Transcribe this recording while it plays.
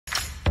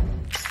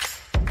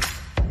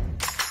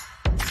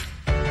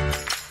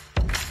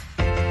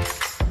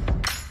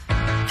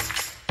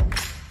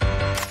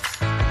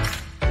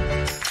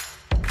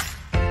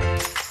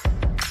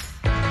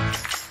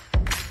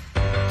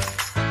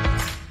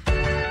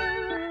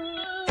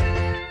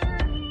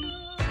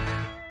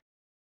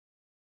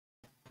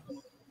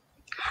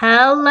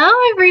Hello,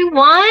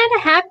 everyone.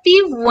 Happy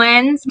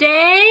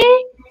Wednesday.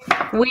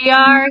 We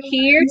are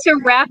here to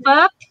wrap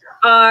up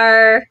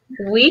our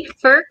week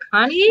for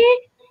Connie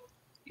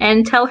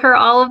and tell her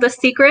all of the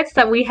secrets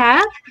that we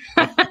have.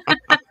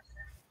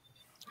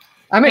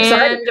 I'm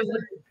excited. And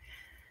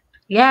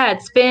yeah,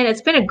 it's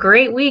been a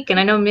great week,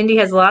 and I know Mindy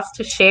has lots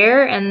to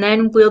share, and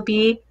then we'll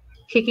be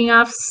kicking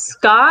off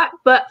Scott.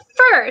 But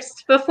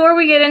first, before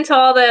we get into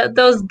all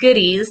those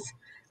goodies,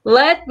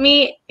 let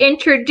me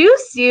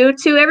introduce you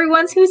to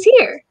everyone who's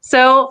here.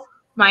 So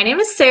my name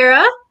is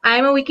Sarah.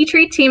 I'm a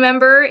WikiTree team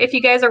member. If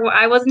you guys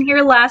I wasn't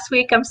here last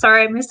week. I'm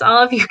sorry, I missed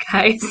all of you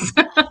guys.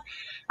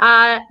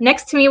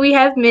 Next to me, we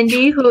have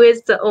Mindy, who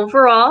is the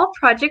overall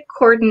project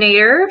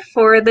coordinator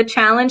for the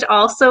challenge,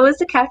 also is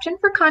the captain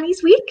for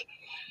Connie's week.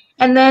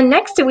 And then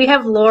next to we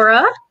have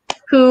Laura,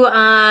 who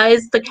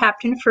is the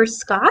captain for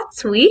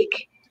Scott's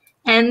week.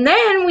 And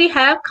then we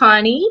have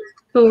Connie,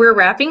 who we're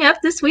wrapping up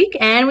this week,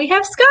 and we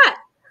have Scott.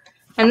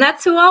 And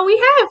that's all we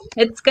have.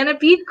 It's going to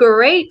be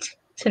great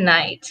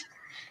tonight.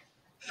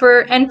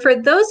 For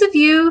those of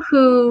you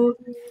who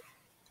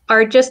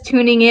are just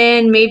tuning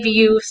in, maybe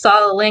you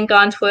saw a link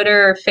on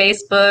Twitter or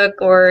Facebook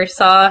or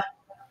saw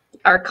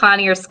our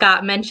Connie or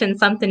Scott mention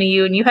something to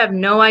you and you have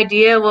no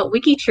idea what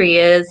WikiTree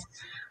is,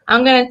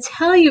 I'm going to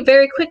tell you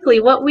very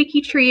quickly what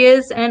WikiTree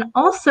is and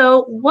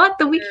also what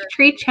the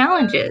WikiTree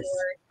challenge is.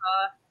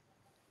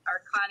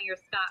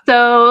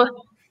 So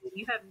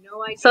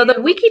the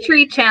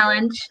WikiTree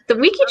challenge, the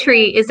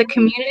WikiTree is a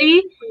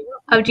community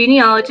of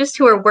genealogists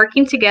who are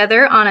working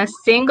together on a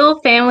single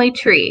family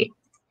tree.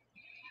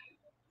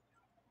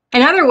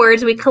 In other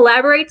words, we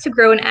collaborate to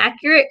grow an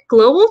accurate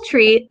global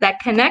tree that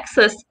connects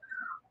us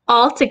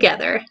all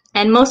together.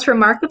 And most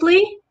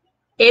remarkably,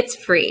 it's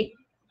free.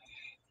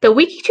 The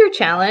WikiTree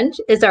Challenge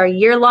is our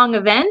year-long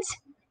event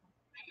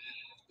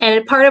and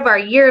a part of our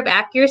Year of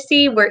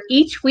Accuracy, where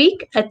each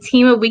week a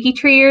team of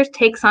WikiTreeers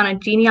takes on a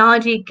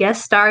genealogy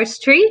guest stars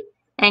tree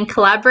and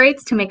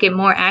collaborates to make it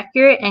more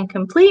accurate and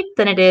complete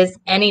than it is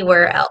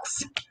anywhere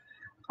else.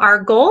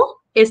 Our goal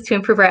is to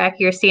improve our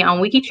accuracy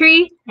on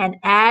WikiTree and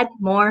add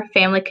more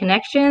family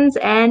connections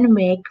and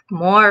make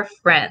more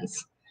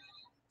friends.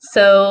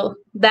 So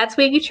that's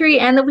WikiTree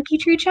and the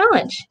WikiTree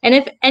Challenge. And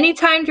if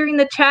anytime during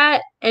the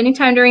chat,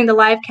 anytime during the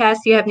live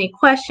cast you have any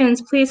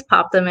questions, please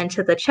pop them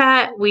into the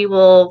chat. We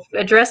will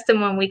address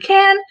them when we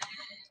can.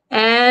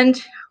 And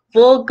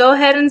we'll go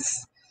ahead and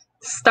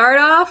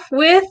start off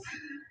with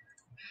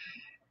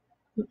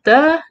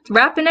the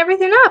wrapping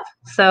everything up.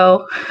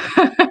 So,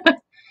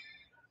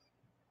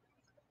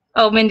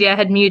 oh, Mindy, I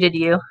had muted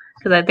you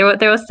because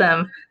there was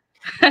some.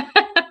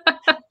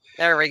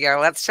 There we go.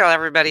 Let's tell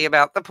everybody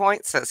about the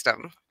point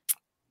system.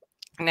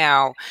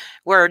 Now,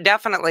 we're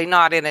definitely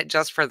not in it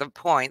just for the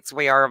points.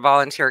 We are a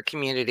volunteer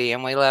community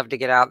and we love to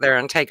get out there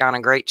and take on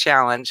a great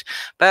challenge.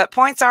 But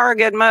points are a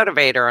good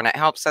motivator and it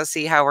helps us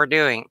see how we're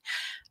doing.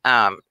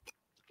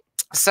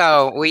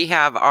 So we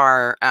have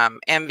our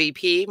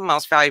MVP,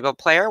 most valuable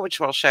player,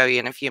 which we'll show you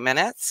in a few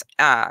minutes.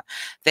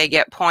 They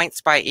get points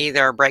by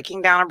either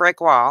breaking down a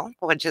brick wall,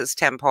 which is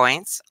 10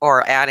 points,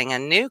 or adding a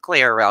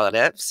nuclear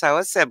relative, so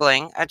a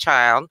sibling, a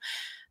child.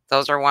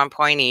 Those are 1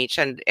 point each,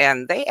 and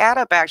they add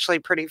up actually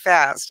pretty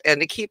fast.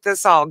 And to keep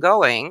this all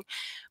going,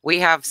 we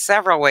have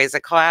several ways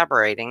of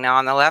collaborating. Now,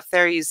 on the left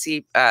there, you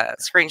see a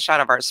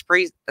screenshot of our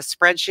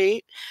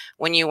spreadsheet.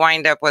 When you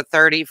wind up with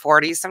 30,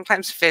 40,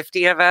 sometimes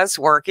 50 of us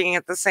working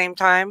at the same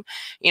time,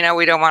 you know,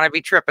 we don't want to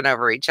be tripping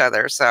over each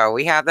other. So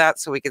we have that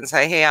so we can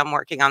say, hey, I'm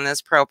working on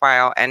this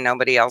profile, and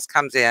nobody else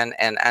comes in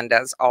and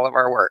undoes all of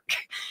our work.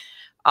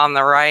 On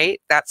the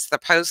right, that's the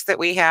post that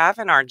we have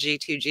in our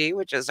G2G,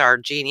 which is our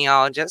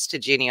genealogist to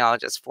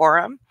genealogist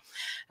forum.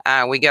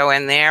 We go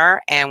in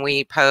there and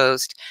we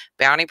post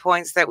bounty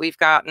points that we've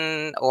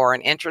gotten or an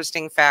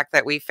interesting fact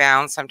that we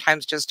found,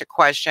 sometimes just a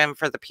question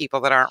for the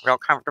people that aren't real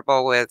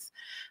comfortable with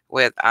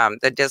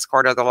the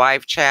Discord or the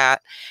live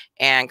chat.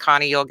 And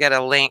Connie, you'll get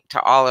a link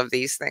to all of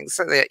these things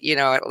so that, you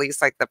know, at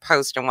least like the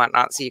post and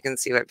whatnot, so you can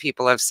see what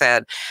people have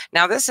said.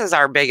 Now, this is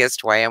our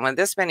biggest way. And with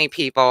this many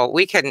people,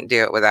 we couldn't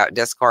do it without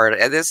Discord.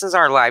 This is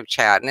our live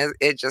chat and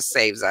it just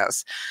saves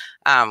us.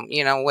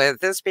 You know, with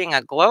this being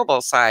a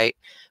global site,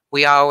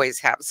 we always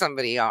have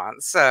somebody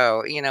on.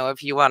 So, you know,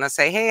 if you want to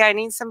say, hey, I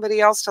need somebody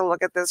else to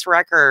look at this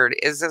record,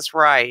 is this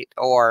right?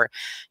 Or,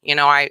 you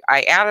know, I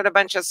added a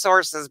bunch of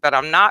sources, but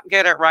I'm not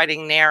good at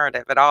writing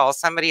narrative at all.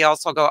 Somebody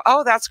else will go,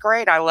 oh, that's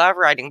great. I love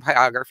writing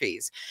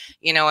biographies,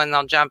 you know, and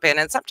they'll jump in.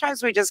 And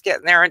sometimes we just get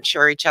in there and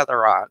cheer each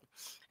other on.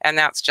 And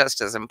that's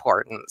just as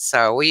important.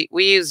 So we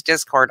use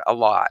Discord a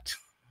lot.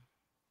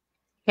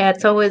 Yeah,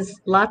 it's always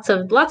lots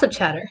of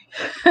chatter.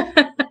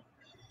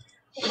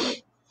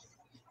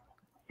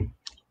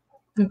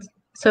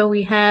 So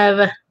we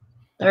have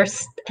our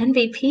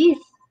MVP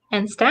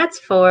and stats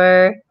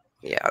for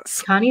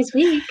Yes. Connie's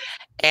week.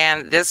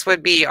 And this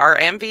would be our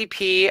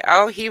MVP.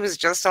 Oh, he was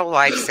just a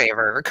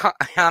lifesaver.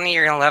 Connie,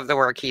 you're going to love the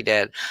work he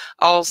did.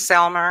 Old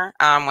Selmer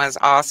was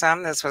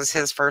awesome. This was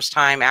his first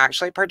time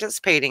actually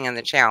participating in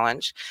the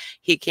challenge.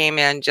 He came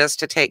in just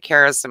to take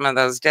care of some of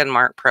those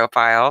Denmark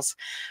profiles.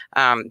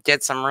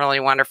 Did some really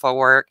wonderful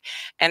work.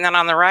 And then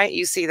on the right,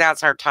 you see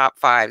that's our top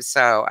 5.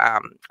 So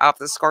off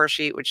the score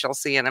sheet, which you'll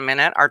see in a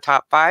minute, our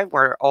top 5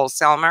 were Old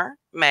Selmer,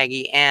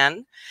 Maggie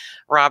N.,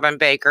 Robin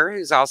Baker,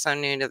 who's also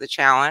new to the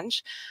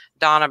challenge,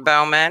 Donna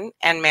Bowman,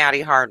 and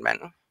Maddie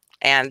Hardman.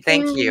 And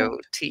thank you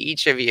to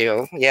each of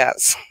you.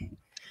 Yes.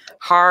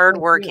 Hard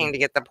working to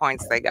get the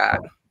points they got.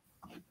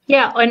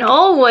 Yeah, and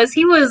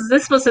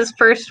this was his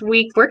first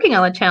week working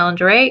on the challenge,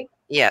 right?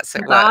 Yes,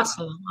 it was.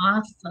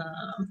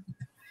 Awesome.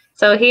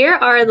 So here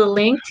are the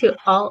link to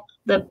all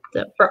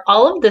for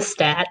all of the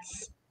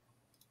stats.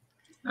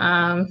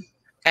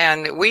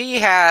 And we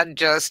had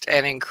just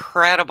an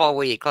incredible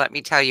week. Let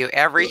me tell you,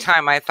 every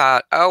time I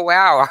thought, oh,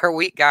 wow, our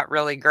week got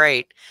really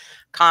great,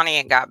 Connie,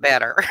 it got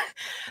better.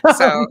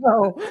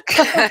 So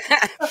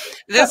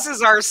this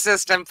is our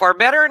system for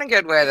better in a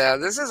good way, though.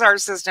 This is our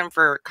system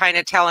for kind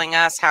of telling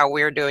us how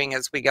we're doing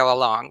as we go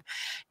along.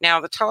 Now,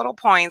 the total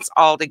points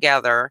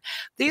altogether,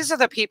 these are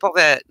the people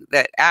that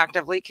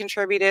actively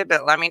contributed.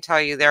 But let me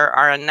tell you, there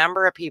are a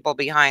number of people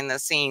behind the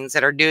scenes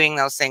that are doing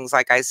those things,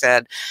 like I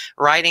said,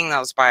 writing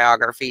those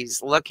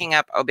biographies, looking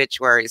up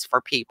obituaries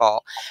for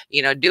people,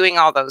 you know, doing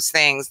all those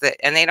things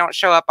and they don't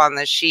show up on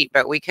this sheet,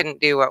 but we couldn't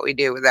do what we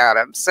do without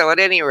them. So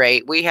at any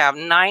rate, we have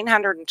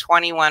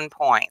 921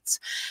 points,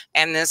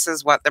 and this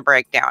is what the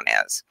breakdown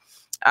is.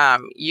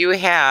 You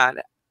had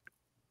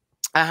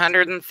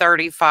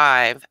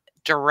 135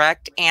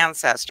 direct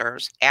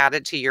ancestors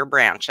added to your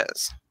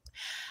branches.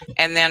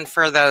 And then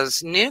for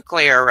those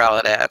nuclear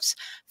relatives,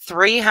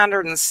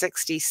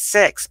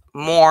 366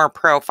 more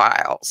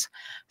profiles.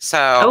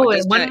 So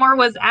one more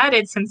was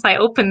added since I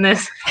opened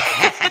this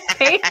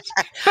page.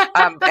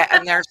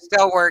 And they're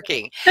still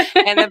working.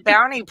 And the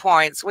bounty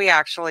points, we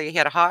actually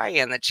hit high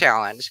in the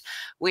challenge.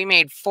 We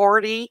made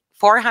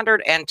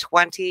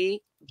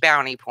 420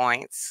 bounty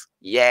points.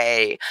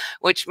 Yay.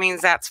 Which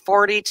means that's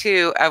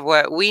 42 of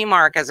what we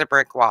mark as a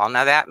brick wall.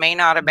 Now, that may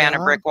not have been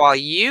a brick wall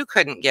you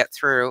couldn't get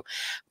through,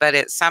 but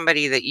it's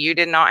somebody that you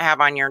did not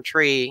have on your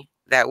tree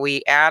that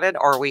we added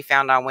or we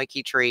found on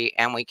WikiTree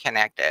and we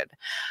connected.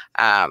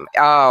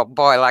 Oh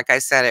boy, like I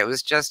said, it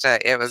was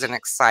an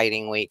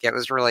exciting week. It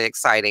was really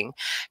exciting.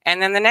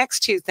 And then the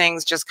next two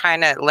things just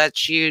kind of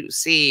let you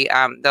see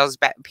those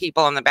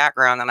people in the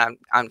background that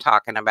I'm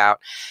talking about.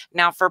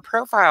 Now, for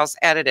profiles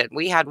edited,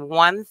 we had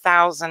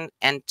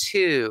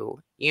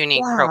 1,002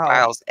 unique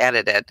profiles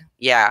edited.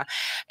 Yeah.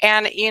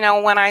 And, you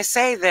know, when I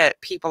say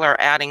that people are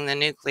adding the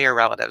nuclear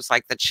relatives,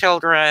 like the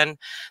children,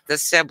 the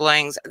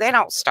siblings, they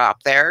don't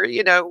stop there.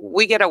 You know,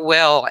 we get a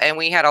will, and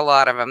we had a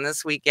lot of them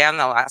this weekend,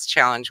 the last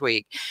challenge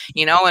week,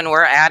 you know, and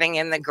we're adding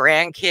in the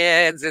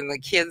grandkids and the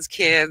kids.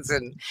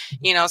 And,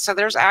 you know, so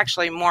there's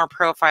actually more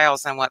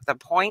profiles than what the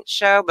points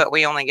show, but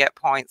we only get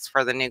points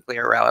for the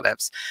nuclear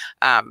relatives.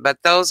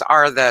 But those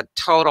are the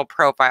total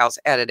profiles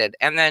edited.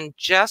 And then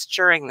just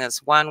during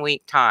this 1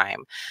 week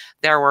time,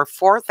 there were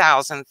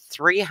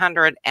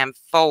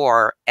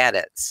 4,304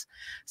 edits.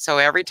 So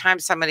every time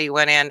somebody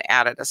went in,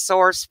 added a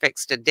source,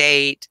 fixed a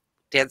date,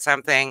 did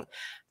something,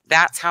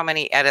 that's how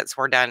many edits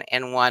were done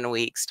in 1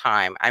 week's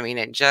time. I mean,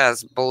 it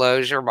just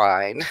blows your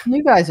mind.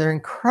 You guys are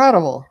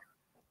incredible.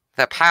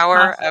 The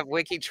power of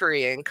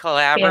WikiTree and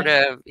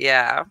collaborative.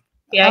 Yeah.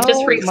 Yeah, I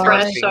just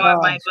refreshed, so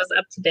mine was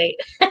up to date.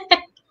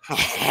 I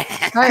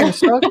am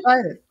so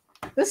excited.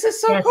 This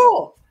is so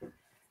cool.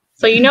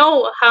 So you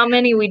know how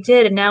many we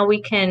did, and now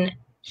we can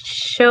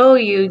show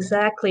you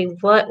exactly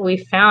what we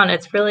found.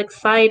 It's really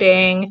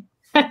exciting.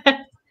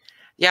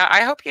 Yeah,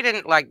 I hope you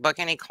didn't like book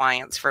any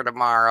clients for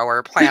tomorrow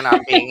or plan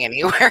on being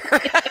anywhere.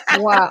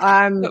 Well,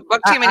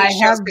 book too many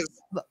shows.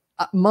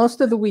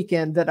 Most of the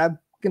weekend that I'm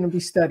going to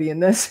be studying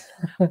this.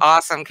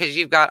 Awesome, because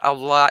you've got a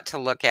lot to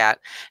look at.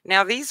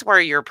 Now, these were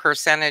your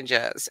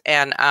percentages,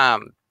 and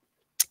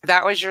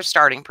that was your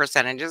starting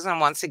percentages. And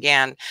once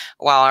again,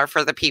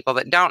 for the people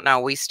that don't know,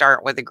 we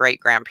start with the great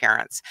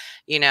grandparents,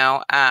 you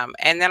know,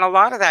 and then a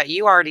lot of that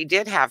you already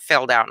did have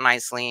filled out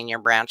nicely in your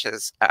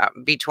branches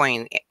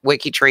between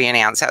WikiTree and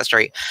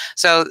Ancestry.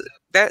 So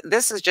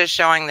this is just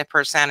showing the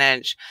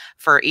percentage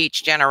for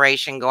each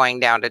generation going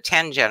down to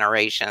 10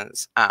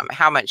 generations,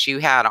 how much you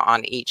had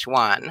on each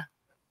one.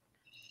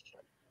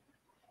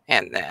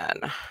 And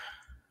then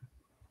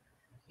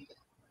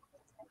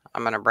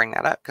I'm going to bring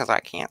that up because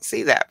I can't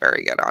see that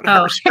very good on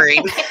her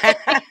screen.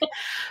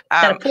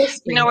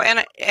 You know,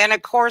 and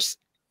of course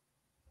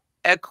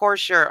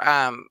your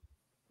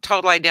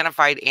total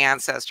identified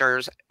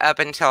ancestors up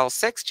until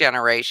 6th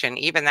generation,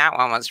 even that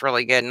one was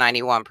really good,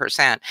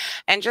 91%.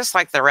 And just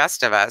like the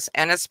rest of us,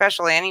 and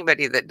especially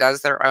anybody that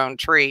does their own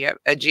tree,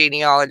 a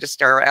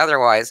genealogist or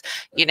otherwise,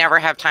 you never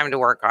have time to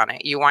work on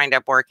it. You wind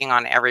up working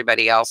on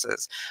everybody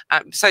else's.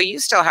 So you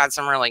still had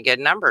some really good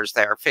numbers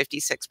there,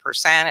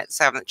 56% at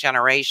 7th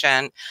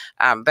generation.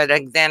 But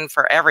then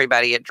for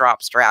everybody, it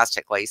drops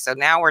drastically. So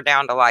now we're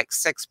down to like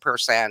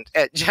 6%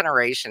 at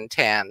generation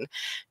 10,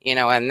 you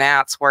know, and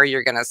that's where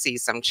you're going to see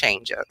some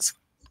changes.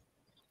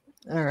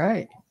 All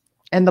right.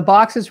 And the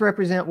boxes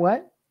represent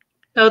what?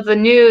 Oh, the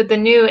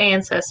new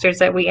ancestors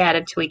that we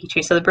added to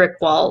WikiTree, so the brick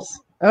walls.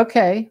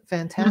 Okay,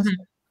 fantastic.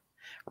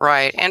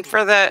 Right. And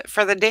for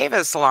the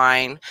Davis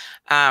line,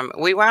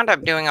 we wound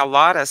up doing a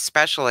lot,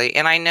 especially,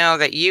 and I know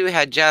that you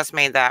had just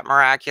made that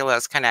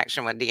miraculous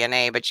connection with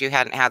DNA, but you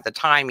hadn't had the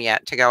time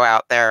yet to go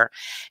out there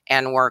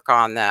and work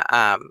on the,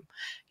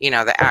 you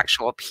know, the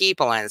actual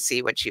people and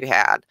see what you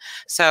had.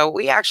 So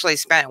we actually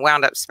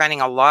wound up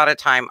spending a lot of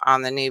time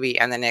on the newbie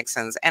and the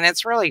Nixons. And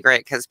it's really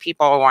great because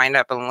people wind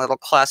up in little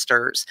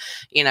clusters,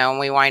 you know,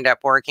 and we wind up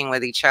working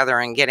with each other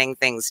and getting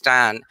things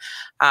done.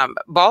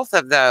 Both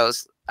of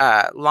those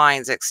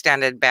lines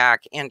extended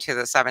back into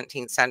the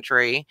 17th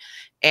century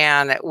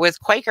and with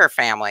Quaker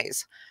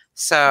families.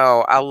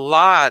 So a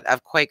lot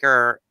of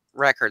Quaker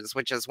records,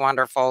 which is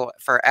wonderful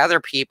for other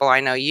people. I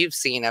know you've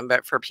seen them,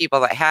 but for people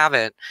that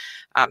haven't,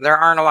 there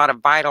aren't a lot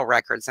of vital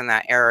records in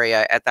that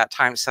area at that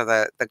time. So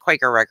the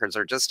Quaker records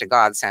are just a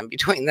godsend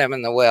between them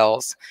and the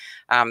wills.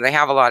 They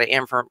have a lot of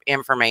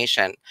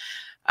information.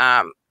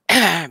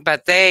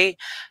 But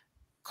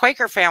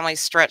Quaker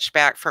families stretched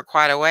back for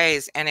quite a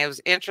ways, and it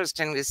was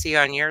interesting to see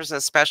on yours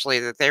especially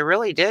that they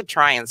really did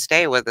try and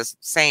stay with the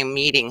same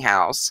meeting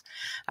house,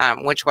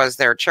 which was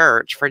their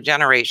church, for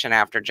generation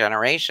after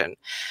generation.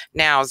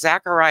 Now,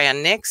 Zachariah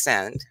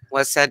Nixon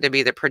was said to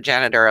be the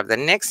progenitor of the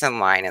Nixon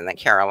line in the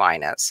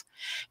Carolinas.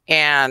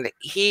 And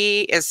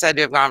he is said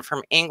to have gone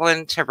from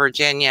England to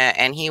Virginia,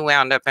 and he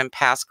wound up in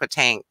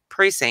Pasquotank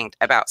precinct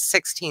about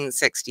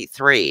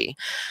 1663.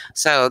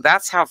 So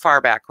that's how far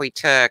back we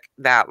took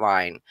that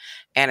line.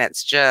 And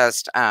it's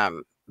just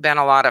been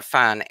a lot of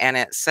fun. And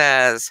it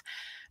says,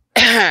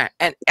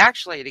 and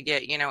actually to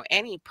get, you know,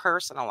 any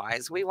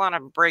personalized, we want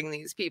to bring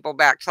these people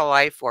back to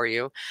life for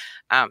you.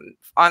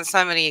 On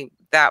somebody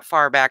that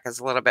far back is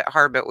a little bit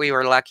hard, but we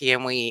were lucky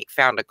and we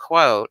found a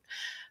quote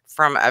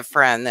from a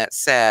friend that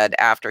said,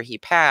 after he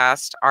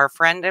passed, our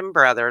friend and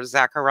brother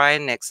Zachariah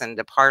Nixon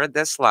departed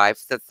this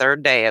life the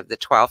 3rd day of the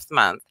 12th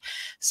month,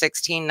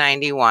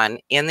 1691,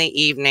 in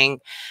the evening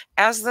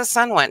as the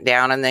sun went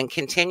down, and then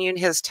continued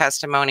his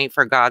testimony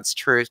for God's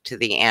truth to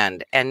the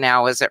end, and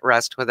now is at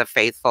rest with the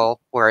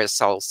faithful where his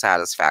soul's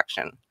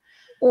satisfaction.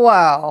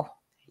 Wow.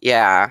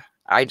 Yeah,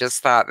 I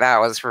just thought that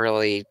was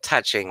really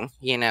touching,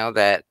 you know,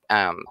 that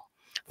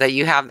that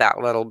you have that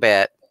little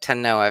bit to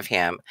know of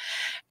him.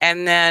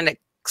 And then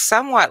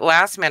somewhat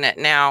last minute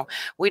now,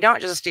 we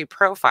don't just do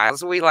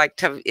profiles. We like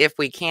to, if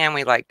we can,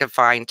 we like to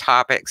find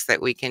topics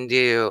that we can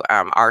do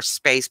our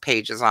space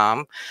pages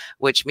on,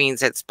 which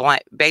means it's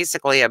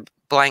basically a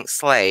blank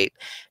slate,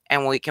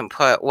 and we can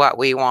put what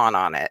we want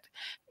on it.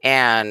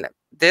 And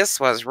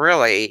this was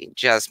really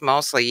just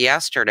mostly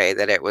yesterday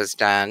that it was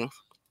done.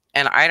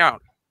 And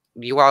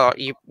you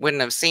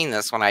wouldn't have seen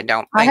this one, I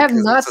don't think. I have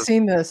not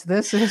seen this.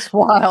 This is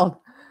wild.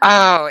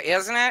 Oh,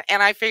 isn't it?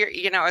 And I figure,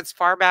 you know, it's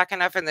far back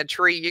enough in the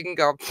tree, you can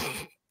go,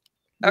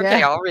 okay,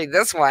 yeah. I'll read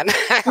this one.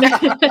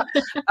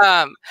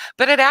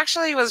 But it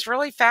actually was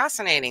really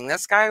fascinating.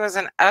 This guy was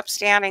an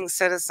upstanding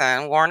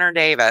citizen, Warner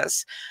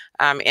Davis,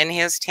 in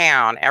his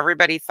town.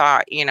 Everybody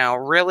thought, you know,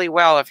 really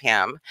well of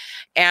him.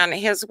 And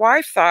his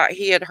wife thought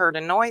he had heard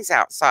a noise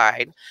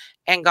outside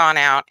and gone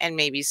out and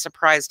maybe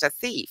surprised a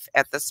thief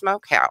at the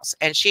smokehouse.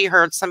 And she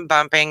heard some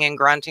bumping and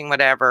grunting,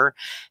 whatever.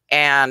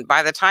 And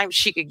by the time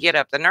she could get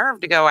up the nerve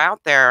to go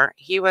out there,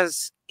 he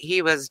was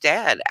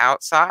dead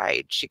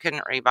outside. She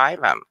couldn't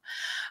revive him.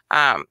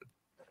 And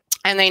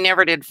they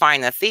never did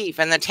find the thief.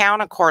 And the town,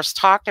 of course,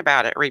 talked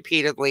about it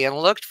repeatedly and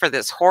looked for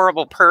this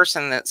horrible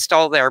person that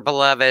stole their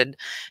beloved,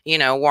 you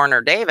know,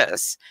 Warner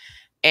Davis.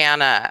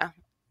 And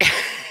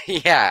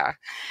yeah,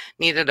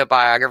 needed a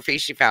biography.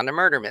 She found a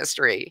murder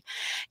mystery.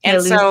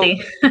 And yeah, so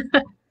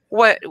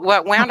what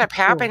wound up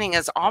happening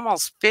is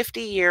almost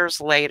 50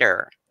 years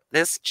later,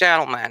 this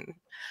gentleman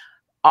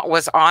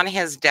was on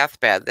his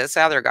deathbed. This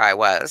other guy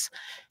was,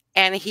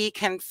 and he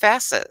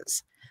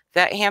confesses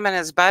that him and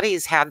his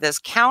buddies had this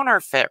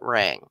counterfeit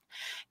ring.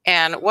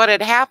 And what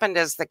had happened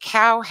is the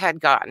cow had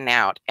gotten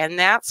out, and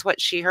that's what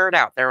she heard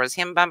out there, was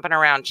him bumping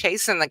around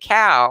chasing the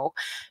cow,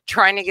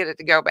 trying to get it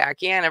to go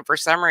back in. And for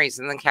some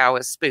reason, the cow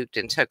was spooked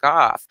and took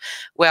off.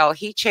 Well,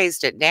 he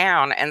chased it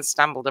down and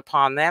stumbled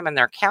upon them and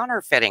their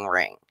counterfeiting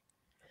ring.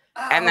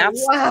 And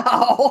that's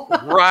wow.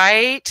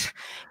 Right.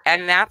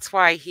 And that's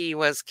why he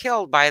was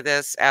killed by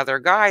this other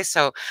guy.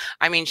 So,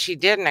 I mean, she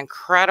did an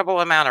incredible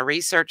amount of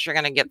research. You're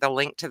going to get the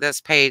link to this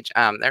page.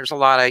 There's a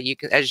lot of,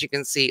 as you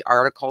can see,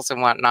 articles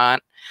and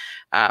whatnot.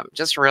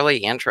 Just really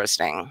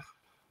interesting.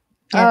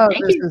 Yeah, Oh,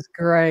 thank this you. is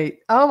great.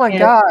 Oh my Yeah.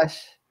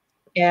 gosh.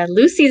 Yeah,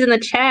 Lucy's in the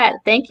chat.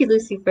 Thank you,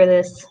 Lucy, for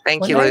this.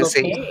 Thank you,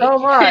 Wonderful Lucy. page. So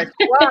much.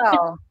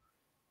 Wow.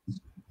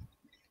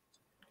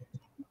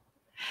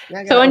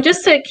 Yeah, So, and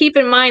just to keep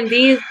in mind,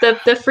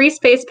 the free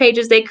space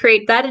pages they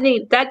create, that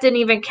didn't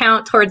even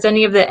count towards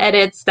any of the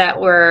edits that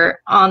were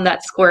on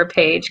that score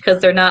page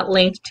because they're not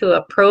linked to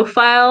a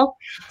profile.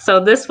 So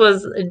this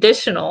was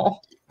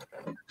additional.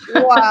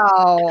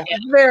 wow.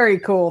 Very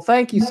cool.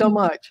 Thank you so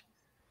much.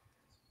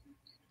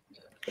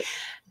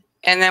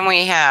 And then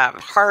we have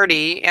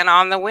Hardy, and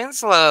on the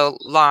Winslow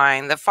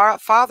line, the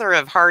father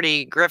of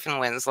Hardy, Griffin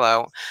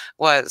Winslow,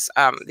 was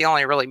the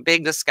only really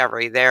big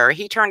discovery there.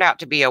 He turned out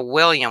to be a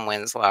William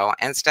Winslow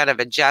instead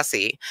of a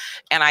Jesse,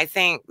 and I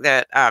think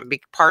that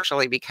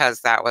partially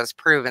because that was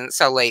proven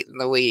so late in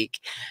the week.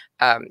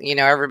 You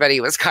know, everybody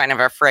was kind of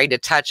afraid to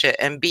touch it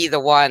and be the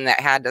one that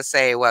had to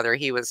say whether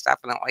he was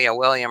definitely a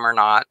William or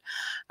not.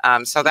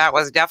 So that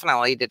was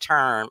definitely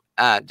determined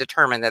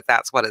that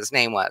that's what his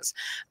name was,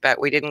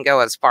 but we didn't go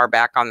as far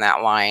back on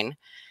that line.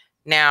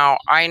 Now,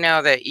 I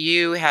know that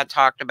you had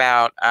talked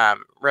about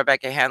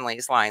Rebecca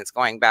Henley's lines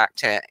going back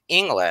to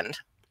England.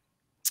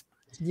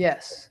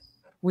 Yes,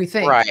 we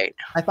think. Right.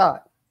 I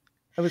thought.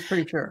 I was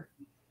pretty sure.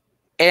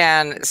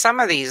 And some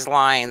of these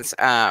lines,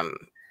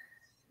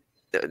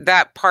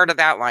 that part of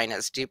that line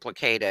is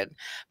duplicated,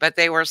 but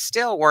they were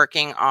still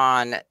working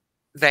on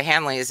the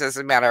Henleys, as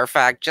a matter of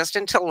fact, just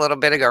until a little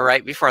bit ago,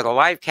 right before the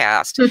live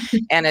cast.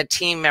 And a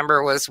team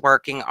member was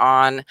working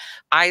on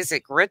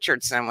Isaac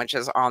Richardson, which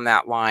is on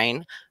that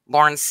line,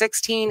 born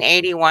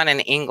 1681 in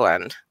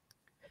England.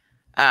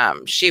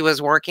 She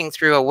was working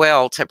through a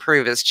will to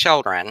prove his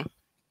children.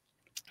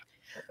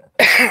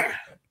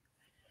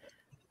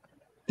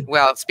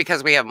 Well, it's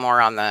because we have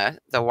more on the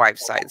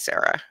wife's side,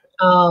 Sarah.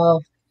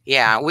 Oh.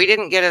 Yeah, we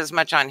didn't get as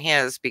much on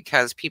his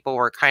because people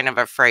were kind of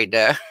afraid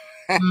to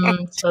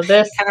so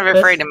this kind of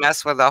afraid to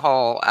mess with the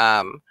whole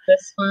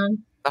this one,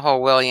 the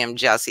whole William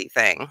Jesse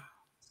thing.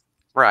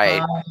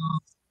 Right.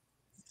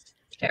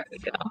 There we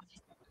go.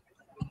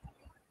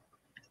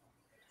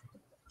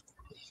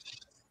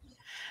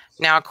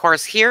 Now, of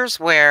course, here's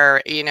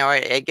where, you know,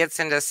 it gets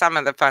into some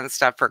of the fun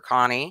stuff for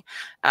Connie.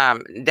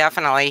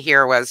 Definitely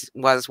here was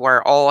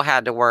where Ole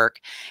had to work.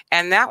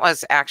 And that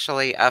was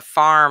actually a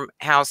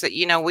farmhouse that,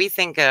 you know, we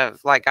think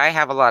of, like, I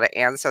have a lot of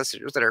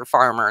ancestors that are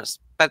farmers,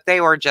 but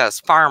they were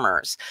just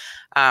farmers.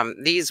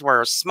 These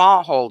were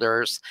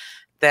smallholders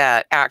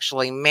that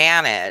actually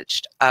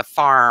managed a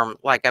farm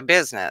like a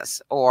business,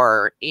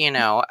 or, you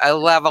know, a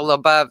level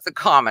above the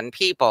common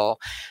people.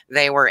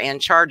 They were in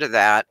charge of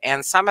that.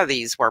 And some of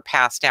these were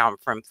passed down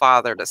from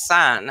father to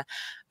son,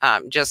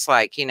 just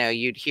like, you know,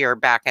 you'd hear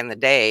back in the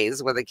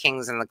days with the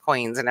kings and the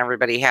queens, and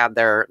everybody had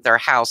their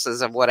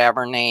houses of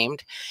whatever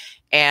named.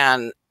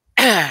 And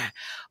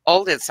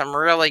Ole did some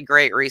really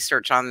great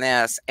research on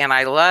this, and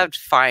I loved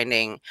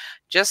finding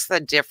just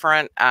the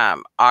different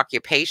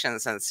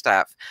occupations and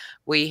stuff.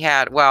 We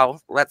had,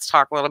 well, let's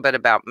talk a little bit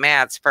about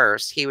Mads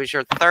first. He was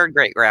your third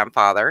great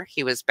grandfather.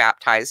 He was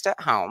baptized at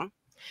home.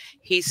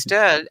 He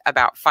stood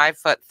about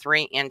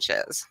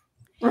 5'3".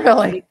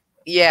 Really?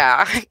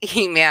 Yeah,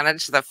 he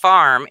managed the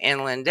farm in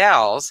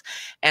Lindells,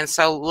 and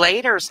so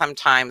later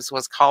sometimes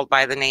was called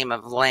by the name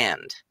of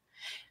Lind.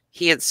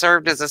 He had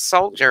served as a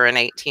soldier in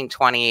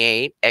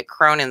 1828 at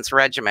Cronin's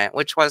regiment,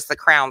 which was the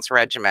Crown's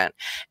regiment.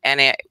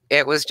 And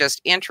it was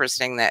just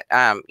interesting that,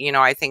 you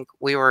know, I think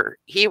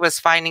he was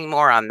finding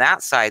more on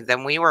that side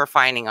than we were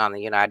finding on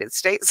the United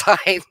States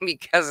side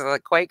because of the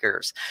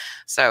Quakers.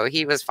 So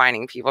he was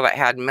finding people that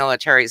had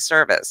military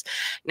service.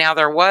 Now,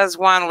 there was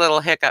one little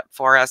hiccup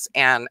for us,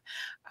 and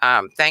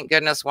thank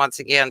goodness once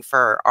again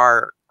for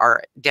our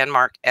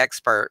Denmark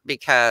expert,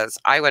 because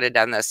I would have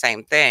done the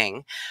same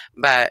thing.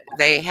 But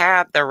they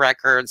had the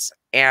records,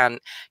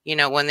 and, you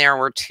know, when there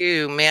were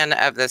two men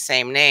of the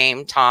same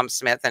name, Tom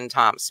Smith and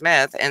Tom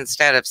Smith,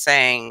 instead of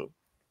saying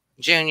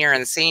junior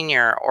and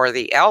senior or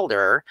the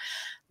elder,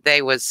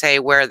 they would say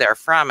where they're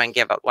from and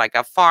give it like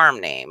a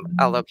farm name,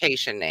 a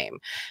location name.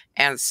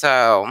 And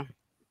so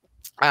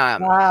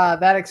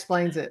that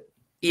explains it.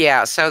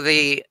 Yeah, so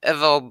the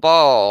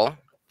Evo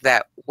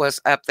that was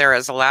up there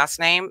as a last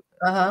name,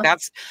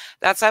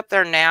 that's up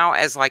there now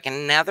as like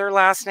another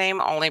last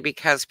name, only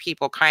because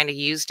people kind of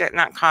used it in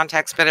that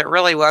context, but it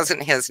really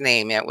wasn't his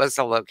name. It was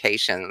the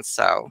location.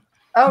 So.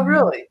 Oh,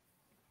 really?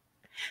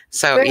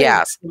 So,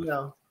 yes.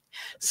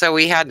 So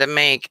we had to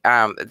make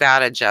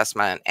that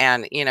adjustment,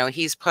 and, you know,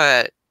 he's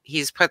put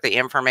the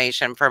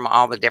information from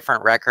all the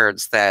different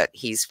records that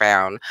he's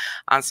found.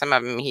 On some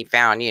of them he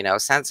found, you know,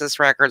 census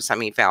records,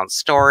 some he found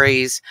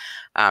stories.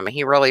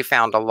 He really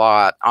found a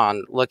lot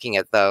on looking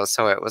at those,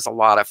 so it was a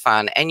lot of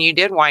fun. And you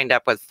did wind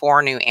up with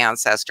 4 new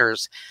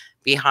ancestors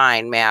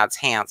behind Mads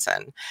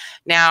Hansen.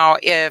 Now,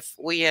 if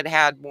we had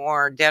had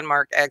more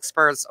Denmark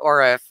experts,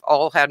 or if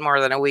Ole had more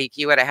than a week,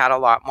 you would have had a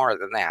lot more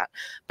than that.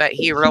 But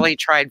he really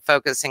tried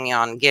focusing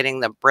on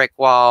getting the brick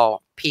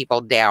wall people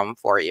down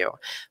for you,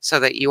 so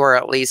that you were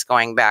at least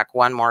going back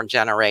one more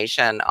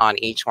generation on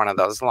each one of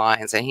those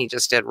lines. And he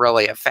just did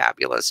really a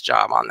fabulous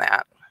job on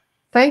that.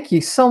 Thank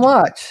you so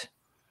much.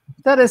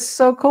 That is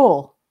so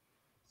cool.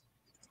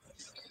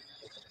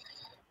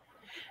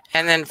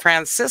 And then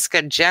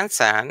Francisca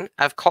Jensen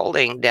of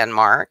Kolding,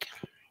 Denmark.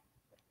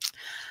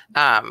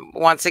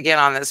 Once again,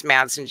 on this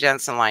Madsen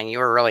Jensen line you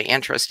were really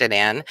interested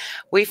in,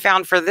 we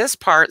found for this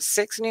part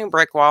 6 new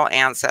brick wall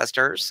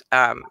ancestors,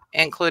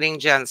 including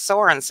Jen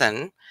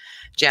Sorensen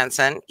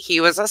Jensen. He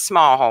was a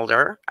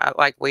smallholder,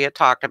 like we had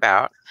talked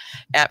about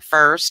at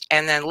first,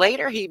 and then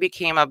later he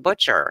became a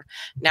butcher.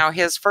 Now,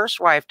 his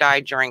first wife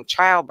died during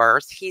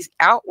childbirth. He's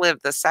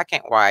outlived the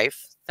second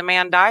wife. The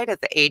man died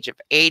at the age of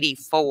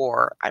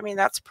 84. I mean,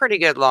 that's a pretty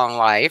good long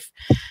life.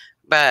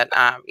 But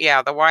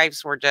yeah, the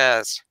wives were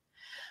just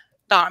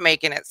not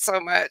making it so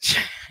much.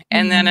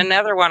 And then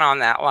another one on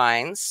that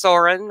line,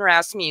 Soren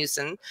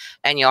Rasmussen,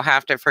 and you'll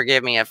have to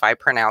forgive me if I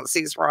pronounce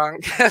these wrong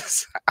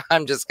because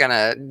I'm just going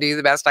to do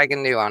the best I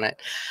can do on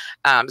it.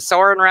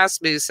 Soren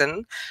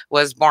Rasmussen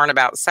was born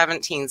about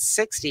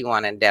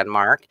 1761 in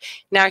Denmark.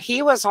 Now,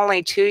 he was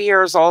only 2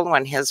 years old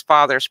when his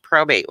father's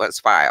probate was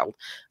filed.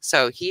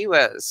 So he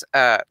was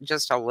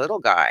just a little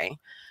guy.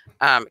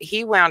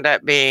 He wound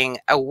up being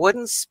a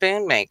wooden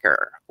spoon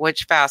maker,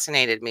 which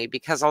fascinated me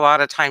because a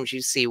lot of times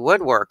you see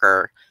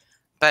woodworker,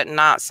 but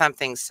not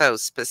something so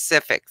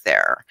specific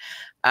there,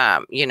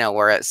 you know,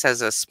 where it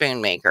says a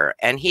spoon maker.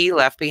 And he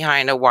left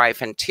behind a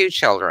wife and 2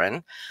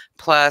 children,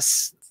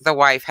 plus the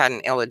wife had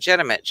an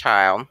illegitimate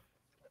child.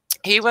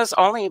 He was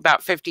only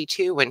about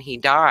 52 when he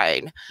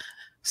died.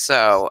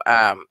 So,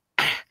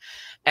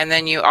 and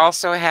then you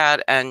also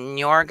had a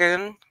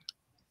Njörgen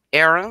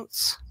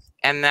Arentz.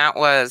 And that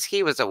was,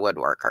 he was a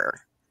woodworker.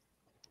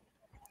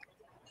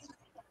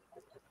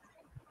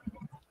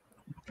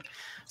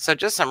 So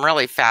just some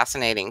really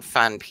fascinating,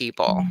 fun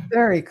people.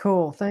 Very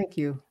cool. Thank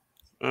you.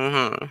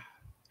 Mm-hmm.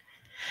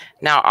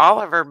 Now,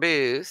 Oliver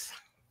Booth,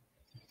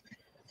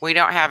 we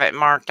don't have it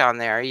marked on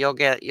there. You'll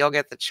get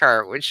the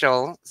chart, which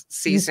you'll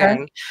see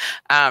soon.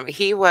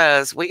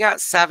 We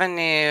got 7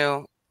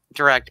 new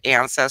direct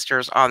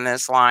ancestors on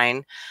this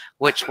line,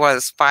 which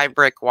was 5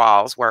 brick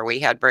walls where we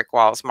had brick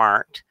walls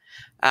marked.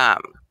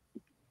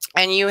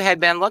 And you had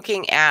been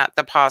looking at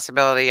the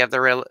possibility of the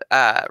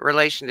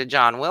relation to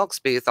John Wilkes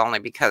Booth only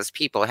because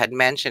people had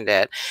mentioned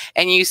it.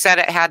 And you said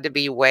it had to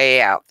be way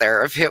out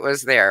there if it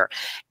was there.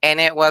 And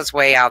it was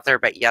way out there,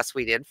 but yes,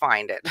 we did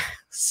find it.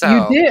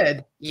 So you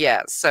did?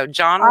 Yes. So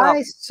John I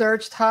Wilkes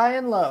searched high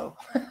and low.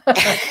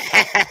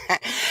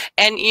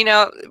 And, you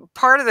know,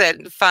 part of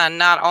the fun,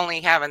 not only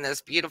having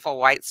this beautiful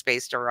white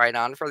space to write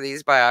on for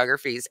these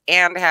biographies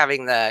and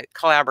having the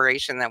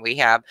collaboration that we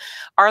have,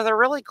 are the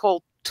really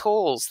cool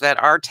tools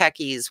that our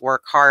techies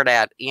work hard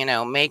at, you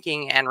know,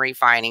 making and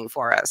refining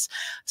for us.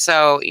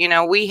 So, you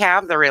know, we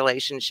have the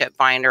relationship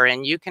finder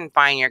and you can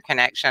find your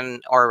connection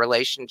or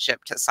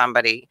relationship to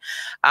somebody.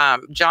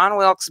 John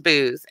Wilkes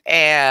Booth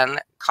and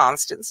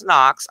Constance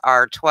Knox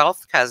are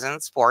 12th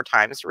cousins 4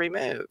 times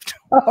removed.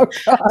 Oh,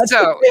 God.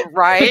 So,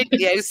 right?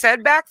 Yeah, you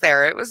said back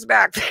there. It was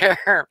back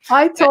there.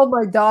 I told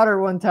my daughter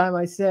one time,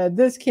 I said,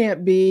 this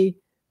can't be.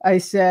 I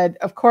said,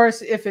 of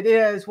course, if it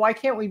is, why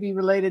can't we be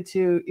related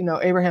to, you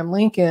know, Abraham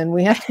Lincoln?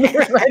 We have to be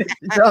related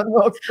to John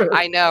Wilkes Booth.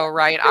 I know,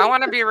 right? I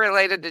want to be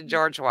related to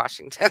George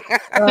Washington.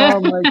 Oh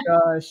my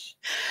gosh.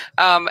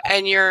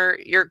 And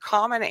your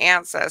common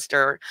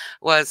ancestor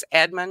was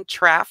Edmund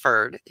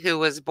Trafford, who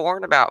was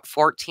born about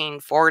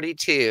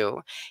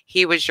 1442.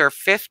 He was your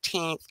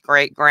 15th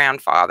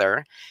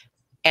great-grandfather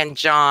and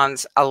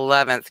John's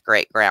 11th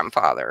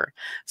great-grandfather.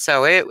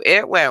 So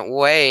it went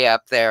way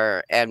up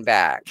there and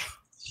back.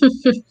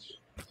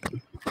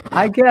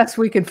 I guess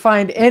we could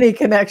find any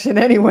connection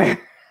anywhere.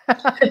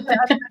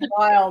 That's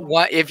wild.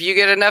 What if you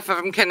get enough of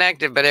them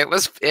connected? But it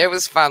was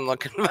fun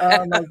looking.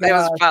 Oh my It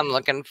was fun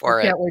looking for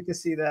it. Can't wait to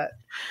see that.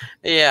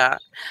 Yeah.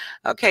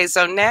 Okay.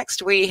 So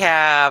next we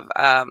have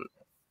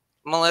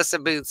Melissa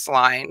Booth's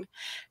line,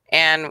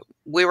 and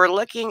we were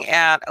looking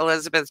at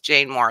Elizabeth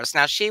Jane Morris.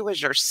 Now, she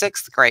was your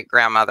 6th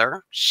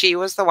great-grandmother. She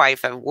was the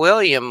wife of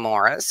William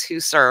Morris, who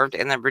served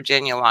in the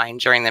Virginia line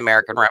during the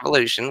American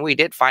Revolution. We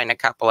did find a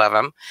couple of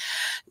them.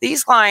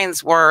 These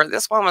lines were,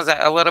 this one was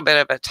a little bit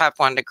of a tough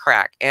one to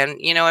crack. And,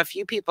 you know, a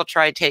few people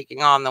tried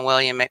taking on the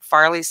William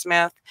McFarley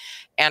Smith,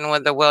 and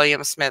with the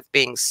William Smith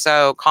being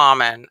so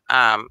common,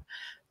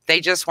 they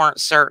just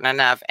weren't certain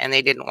enough, and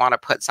they didn't want to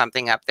put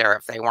something up there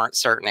if they weren't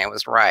certain it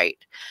was right.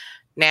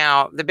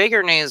 Now, the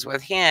bigger news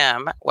with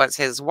him was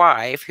his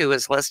wife, who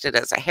was listed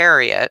as a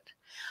Harriet,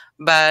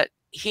 but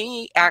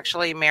he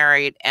actually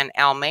married an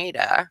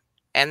Almeida,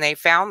 and they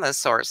found the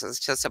sources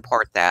to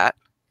support that.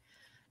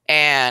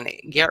 And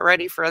get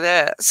ready for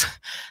this.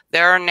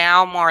 There are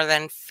now more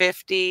than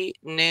 50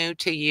 new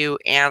to you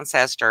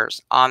ancestors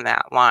on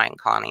that line,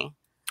 Connie.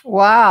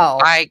 Wow.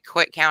 I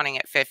quit counting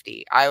at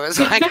 50. I was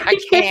like, I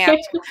can't.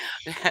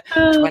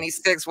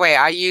 26. Wait,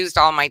 I used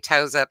all my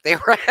toes up. They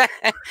were,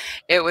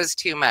 it was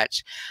too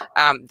much.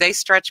 They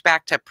stretch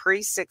back to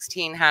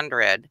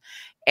pre-1600,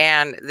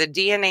 and the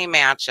DNA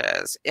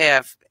matches.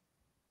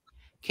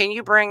 Can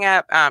you bring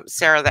up,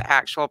 Sarah, the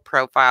actual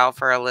profile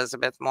for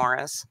Elizabeth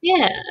Morris?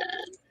 Yeah.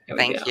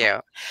 Thank you.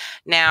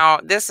 Now,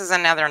 this is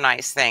another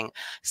nice thing.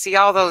 See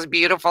all those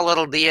beautiful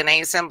little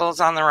DNA symbols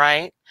on the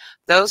right?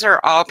 Those are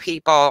all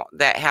people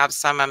that have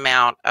some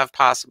amount of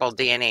possible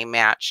DNA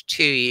match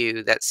to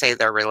you that say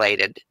they're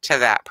related to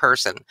that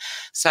person.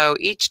 So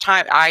each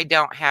time, I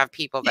don't have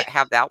people that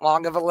have that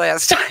long of a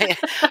list.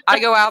 I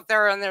go out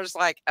there and there's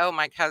like, oh,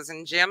 my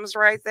cousin Jim's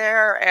right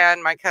there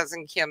and my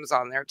cousin Kim's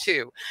on there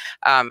too.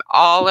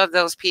 All of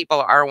those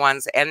people are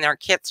ones, and their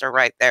kits are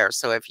right there.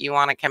 So if you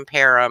want to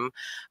compare them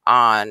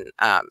on,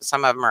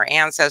 some of them are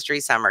Ancestry,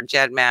 some are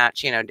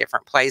GEDmatch, you know,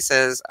 different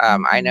places.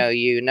 I know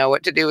you know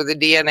what to do with the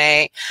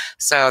DNA.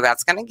 So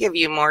that's going to give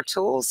you more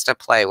tools to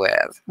play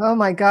with. Oh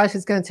my gosh,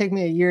 it's going to take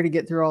me a year to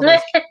get through all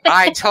this.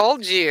 I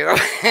told you.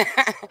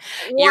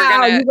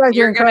 Wow, you guys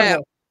are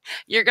incredible.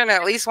 You're going to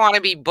at least want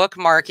to be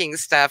bookmarking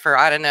stuff, or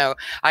I don't know.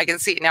 I can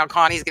see now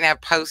Connie's going to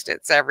have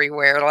Post-its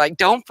everywhere. Like,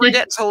 don't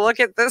forget to look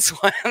at this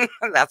one.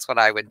 That's what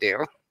I would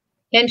do.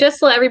 And just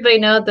to let everybody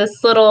know,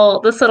 this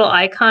little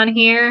icon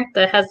here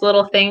that has a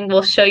little thing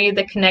will show you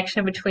the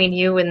connection between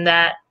you and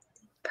that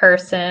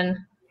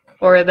person,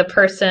 or the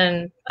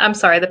person, I'm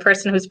sorry, the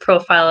person whose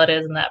profile it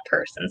is and that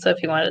person. So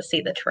if you wanted to see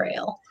the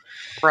trail.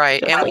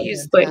 Right. And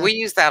we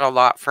use that a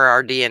lot for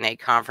our DNA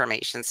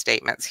confirmation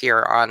statements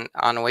here on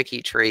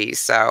WikiTree.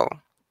 So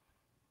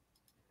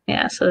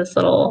yeah, so this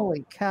little,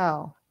 holy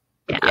cow.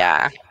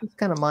 Yeah. It's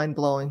kind of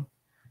mind-blowing.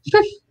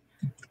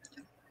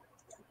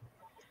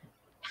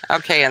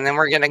 Okay, and then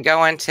we're going to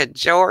go into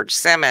George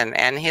Simmon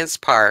and his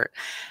part.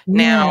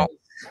 Now,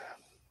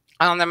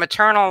 on the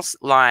maternal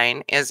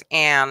line is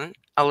Anne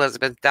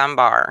Elizabeth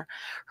Dunbar.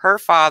 Her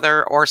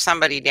father, or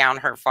somebody down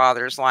her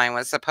father's line,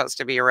 was supposed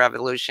to be a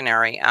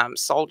revolutionary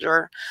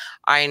soldier.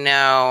 I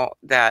know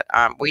that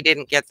we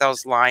didn't get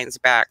those lines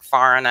back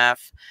far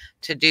enough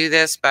to do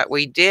this, but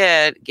we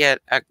did get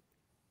a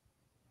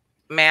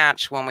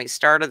match when we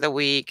started the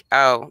week.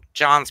 Oh,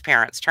 John's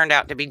parents turned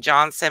out to be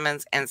John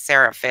Simmons and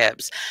Sarah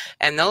Phibbs,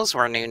 and those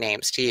were new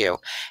names to you.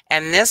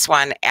 And this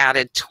one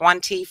added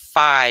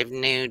 25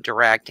 new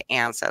direct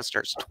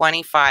ancestors,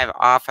 25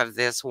 off of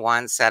this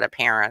one set of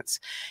parents.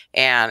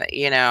 And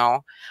you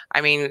know, I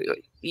mean,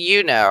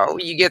 you know,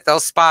 you get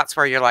those spots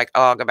where you're like,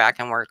 oh, I'll go back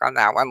and work on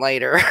that one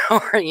later.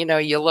 Or, you know,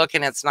 you look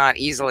and it's not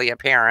easily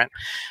apparent.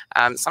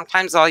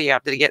 Sometimes all you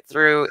have to get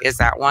through is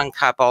that one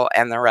couple,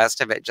 and the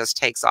rest of it just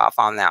takes off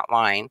on that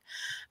line.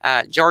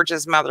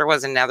 George's mother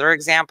was another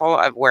example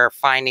of where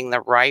finding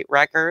the right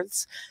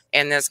records,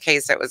 in this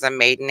case, it was a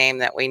maiden name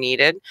that we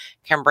needed,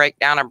 can break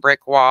down a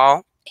brick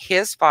wall.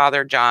 His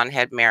father, John,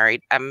 had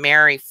married a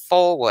Mary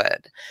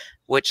Fullwood,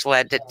 which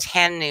led to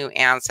 10 new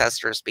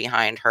ancestors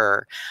behind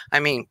her. I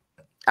mean,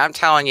 I'm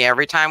telling you,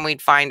 every time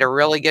we'd find a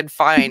really good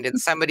find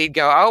and somebody'd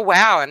go, oh,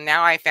 wow. And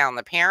now I found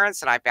the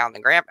parents and I found the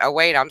grandpa. Oh,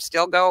 wait, I'm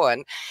still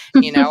going,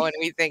 you know, and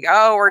we think,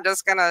 oh, we're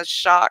just going to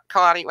shock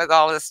Connie with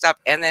all this stuff.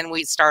 And then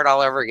we'd start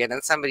all over again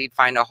and somebody'd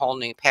find a whole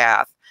new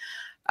path.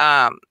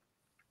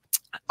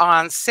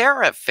 On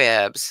Sarah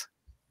Phibbs,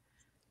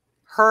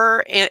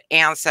 her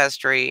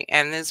ancestry,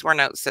 and these were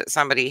notes that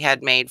somebody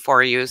had made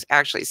for you,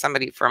 actually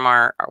somebody from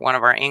one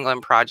of our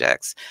England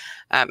projects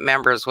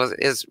members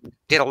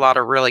did a lot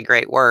of really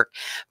great work,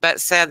 but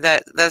said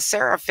that the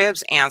Sarah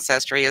Phibbs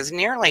ancestry is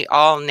nearly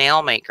all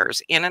nail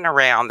makers in and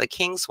around the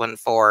Kingswin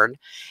Ford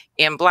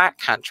in Black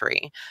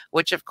Country,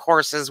 which of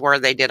course is where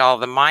they did all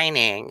the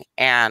mining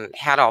and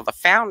had all the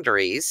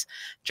foundries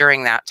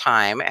during that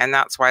time, and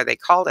that's why they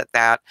called it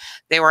that.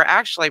 They were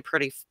actually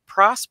pretty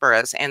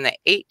prosperous in the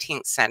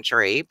 18th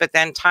century, but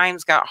then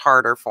times got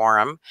harder for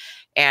them,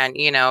 and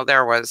you know,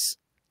 there was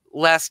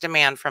less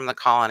demand from the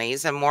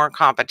colonies and more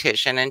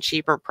competition and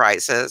cheaper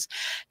prices.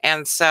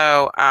 And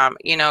so,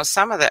 you know,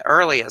 some of the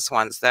earliest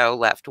ones, though,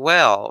 left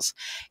wills.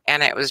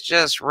 And it was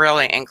just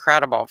really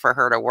incredible for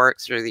her to work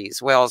through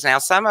these wills. Now,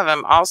 some of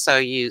them also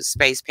use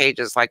space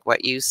pages like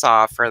what you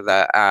saw for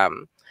the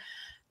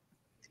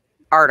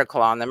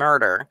article on the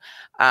murder,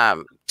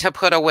 to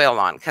put a will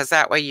on, because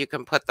that way you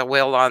can put the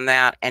will on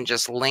that and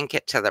just link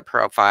it to the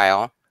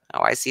profile.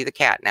 Oh, I see the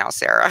cat now,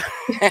 Sarah.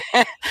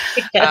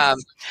 Yes.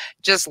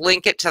 Just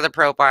link it to the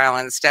profile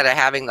instead of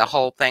having the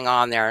whole thing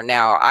on there.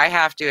 Now, I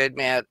have to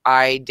admit,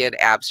 I did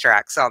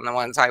abstracts on the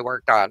ones I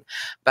worked on,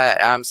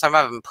 but some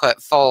of them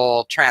put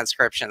full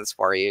transcriptions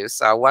for you.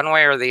 So one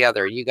way or the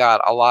other, you got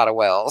a lot of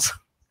wills.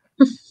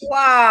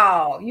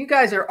 Wow, you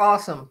guys are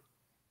awesome.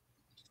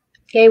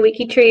 Okay,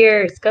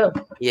 WikiTreeers, go.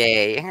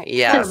 Yay.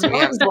 Yes, we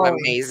have some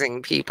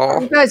amazing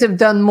people. You guys have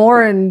done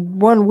more in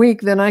 1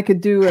 week than I could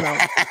do in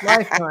a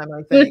lifetime,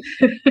 I think.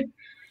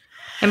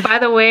 And by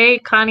the way,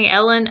 Connie,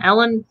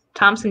 Ellen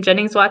Thompson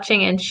Jennings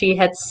watching, and she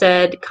had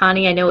said,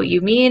 Connie, I know what you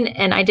mean,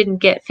 and I didn't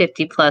get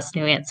 50 plus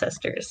new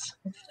ancestors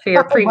for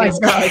your previous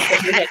case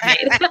that you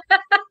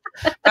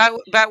had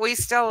made. but we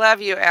still love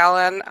you,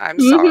 Ellen. I'm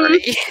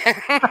sorry.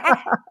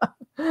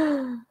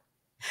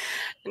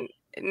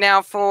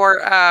 Now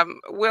for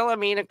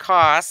Wilhelmina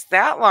Koss,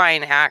 that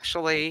line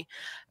actually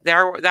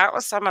that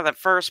was some of the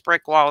first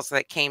brick walls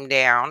that came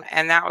down,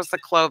 and that was the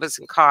Clovis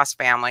and Cost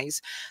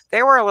families.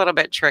 They were a little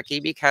bit tricky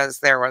because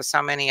there was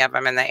so many of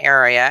them in the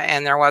area,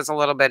 and there was a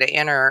little bit of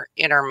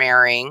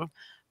intermarrying.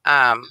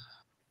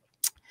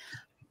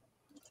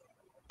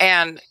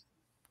 And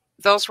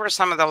those were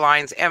some of the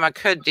lines. Emma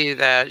could do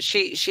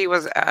she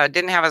was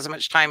didn't have as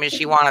much time as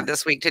she wanted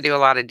this week to do a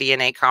lot of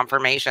DNA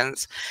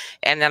confirmations.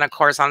 And then of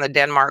course on the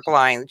Denmark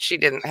line, she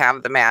didn't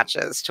have the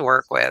matches to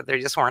work with.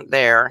 They just weren't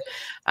there.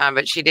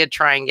 But she did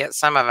try and get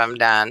some of them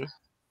done.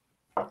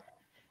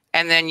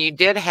 And then you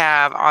did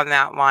have on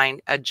that line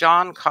a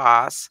John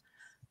Koss,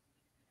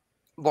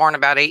 born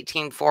about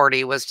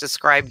 1840, was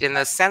described in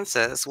the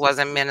census, was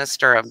a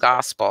minister of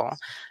gospel.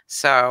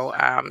 So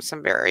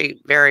some very,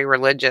 very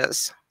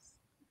religious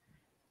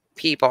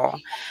people.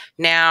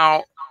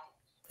 Now,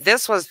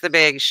 this was the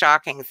big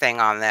shocking thing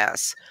on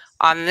this.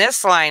 On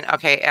this line,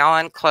 okay,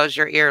 Ellen, close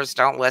your ears,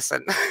 don't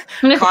listen.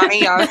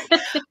 Connie,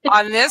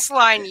 on this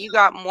line, you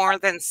got more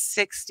than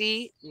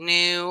 60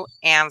 new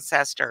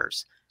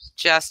ancestors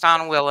just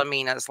on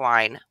Wilhelmina's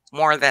line,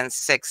 more than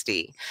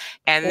 60.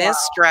 And this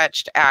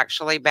stretched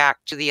actually back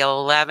to the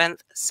 11th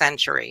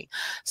century.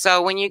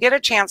 So when you get a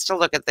chance to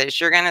look at this,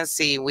 you're going to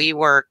see we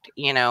worked,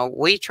 you know,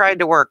 we tried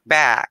to work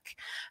back.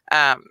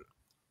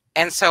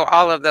 And so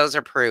all of those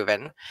are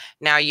proven.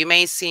 Now you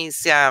may see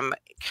some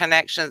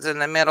connections in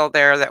the middle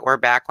there that were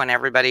back when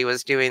everybody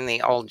was doing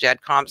the old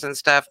GEDCOMs and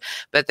stuff.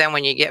 But then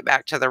when you get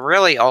back to the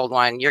really old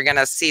one, you're going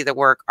to see the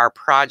work our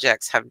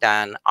projects have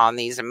done on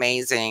these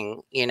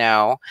amazing, you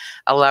know,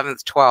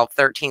 11th, 12th,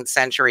 13th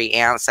century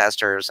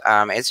ancestors.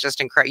 It's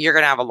just incredible. You're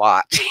going to have a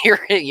lot.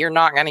 You're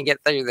not going to get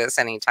through this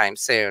anytime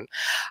soon.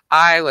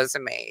 I was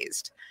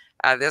amazed.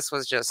 This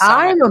was just so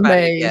I'm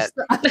amazed.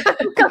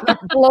 I'm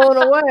blown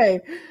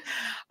away.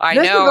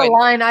 This is a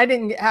line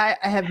I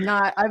have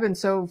not. I've been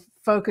so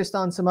focused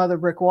on some other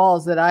brick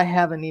walls that I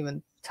haven't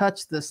even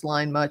touched this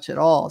line much at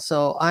all.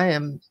 So I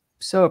am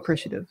so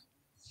appreciative.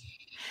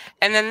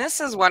 And then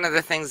this is one of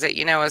the things that,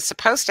 you know, is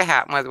supposed to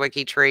happen with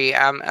WikiTree.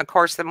 Of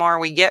course, the more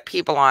we get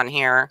people on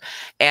here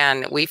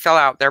and we fill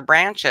out their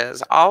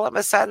branches, all of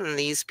a sudden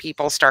these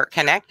people start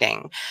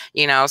connecting,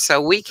 you know, so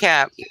we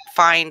kept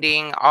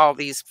finding all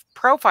these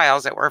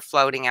profiles that were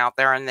floating out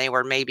there, and they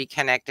were maybe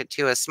connected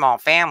to a small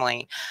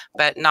family,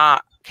 but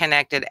not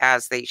connected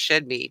as they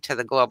should be to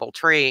the global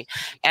tree.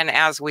 And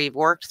as we've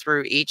worked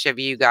through each of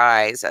you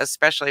guys,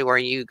 especially where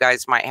you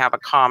guys might have a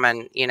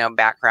common, you know,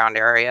 background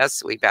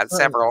areas, we've had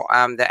several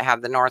that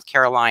have the North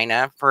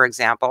Carolina, for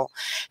example.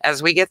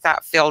 As we get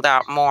that filled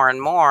out more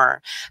and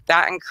more,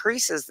 that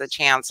increases the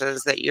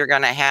chances that you're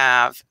going to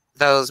have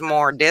those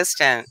more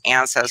distant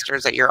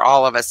ancestors that you're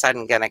all of a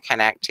sudden going to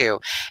connect to.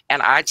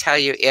 And I tell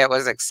you, it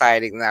was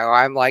exciting though.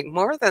 I'm like,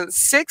 more than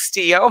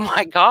 60. Oh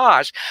my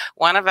gosh.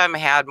 One of them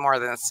had more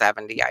than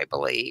 70, I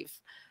believe.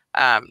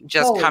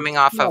 Just coming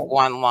off of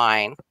one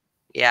line.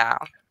 Yeah.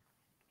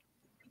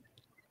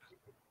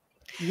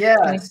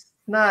 Yes.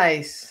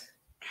 Nice.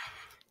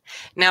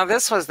 Now,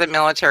 this was the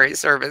military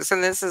service,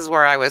 and this is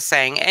where I was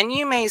saying, and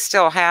you may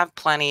still have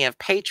plenty of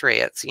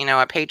patriots. You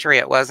know, a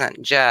patriot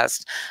wasn't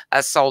just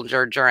a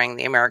soldier during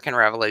the American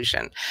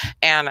Revolution.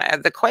 And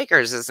the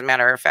Quakers, as a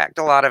matter of fact,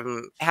 a lot of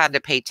them had to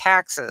pay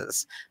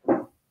taxes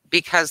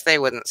because they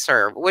wouldn't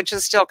serve, which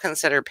is still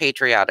considered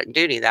patriotic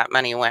duty. That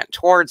money went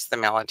towards the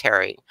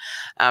military.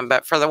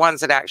 But for the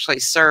ones that actually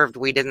served,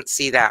 we didn't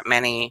see that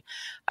many,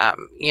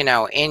 you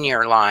know, in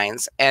your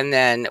lines. And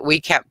then we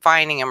kept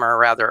finding them, or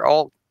rather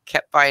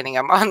kept finding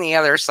them on the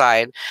other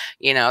side,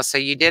 you know, so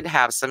you did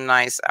have some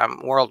nice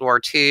World War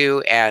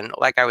II, and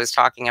like I was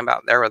talking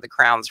about there with the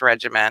Crown's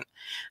Regiment,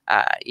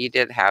 you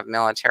did have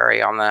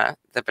military on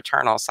the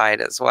paternal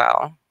side as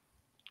well.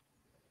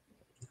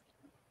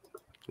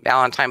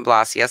 Valentine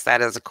Bloss, yes, that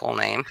is a cool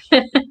name.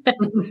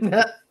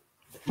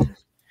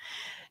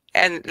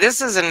 And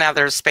this is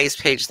another space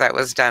page that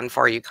was done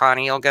for you,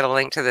 Connie. You'll get a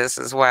link to this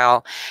as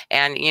well.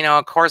 And, you know,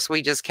 of course,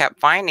 we just kept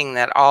finding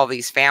that all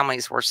these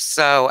families were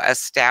so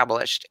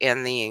established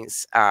in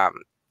these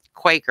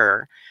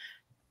Quaker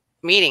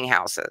meeting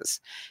houses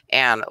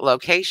and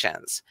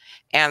locations.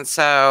 And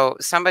so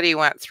somebody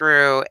went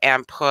through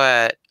and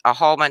put a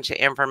whole bunch of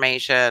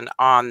information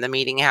on the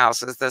meeting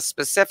houses, the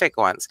specific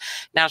ones.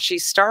 Now she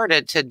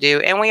started to do,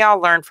 and we all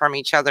learned from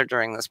each other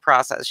during this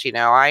process. You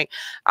know, I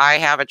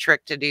have a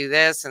trick to do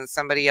this and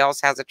somebody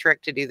else has a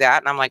trick to do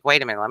that. And I'm like,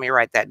 wait a minute, let me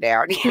write that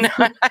down. You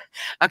know,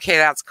 okay,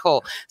 that's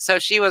cool. So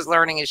she was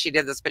learning as she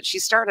did this, but she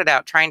started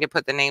out trying to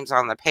put the names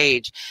on the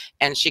page,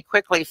 and she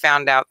quickly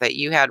found out that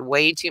you had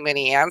way too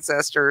many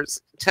ancestors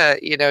to,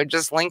 you know,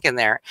 just link in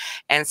there.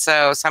 And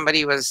so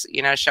somebody was,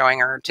 you know, showing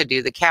her to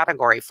do the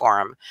category for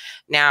them.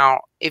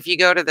 Now, if you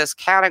go to this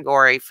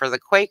category for the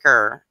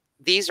Quaker,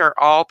 these are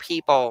all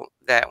people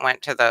that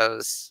went to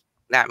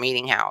that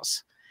meeting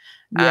house.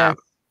 Yes.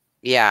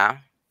 Yeah.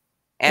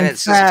 And in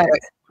fact,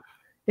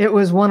 it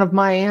was one of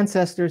my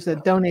ancestors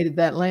that donated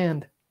that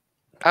land.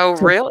 Oh,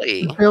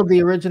 really? To build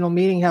the original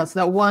meeting house.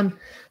 That one,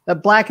 the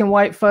black and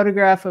white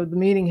photograph of the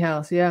meeting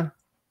house. Yeah.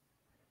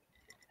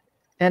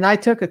 And I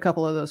took a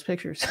couple of those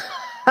pictures.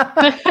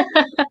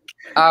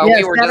 Oh,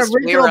 yes,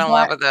 we were in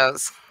love with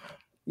those.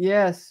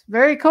 Yes,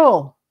 very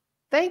cool.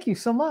 Thank you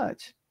so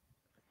much.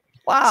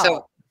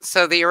 Wow.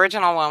 So the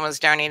original one was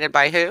donated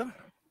by who?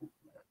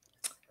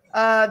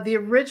 The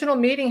original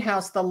meeting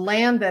house, the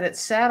land that it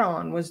sat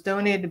on, was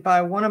donated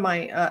by one of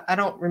my, I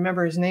don't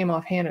remember his name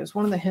offhand. It was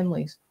one of the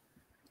Henleys.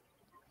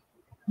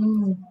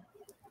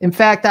 In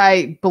fact,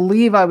 I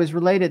believe I was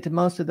related to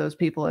most of those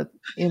people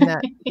in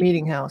that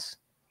meeting house.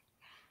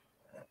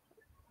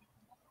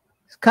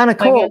 It's kind of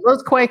cool.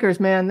 Those Quakers,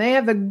 man, they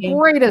have the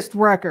greatest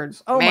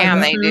records. Oh, man,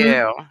 my God. They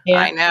do. Yeah.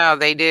 I know,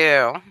 they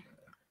do.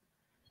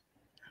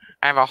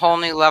 I have a whole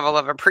new level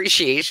of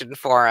appreciation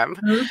for them.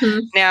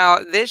 Now,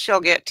 this you'll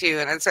get to,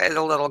 and it's a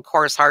little, of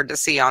course, hard to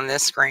see on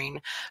this screen,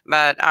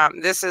 but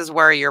this is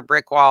where your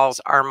brick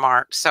walls are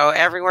marked. So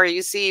everywhere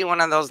you see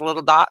one of those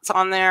little dots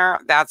on there,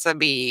 that's a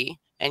B,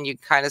 and you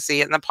kind of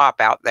see it in the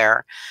pop out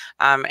there.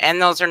 And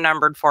those are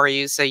numbered for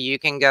you, so you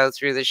can go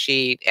through the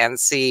sheet and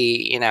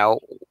see, you know,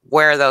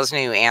 where those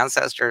new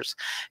ancestors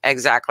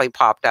exactly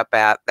popped up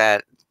at.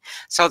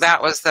 So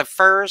that was the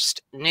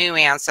first new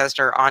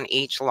ancestor on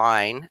each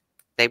line.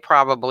 They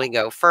probably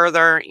go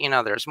further, you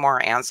know, there's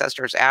more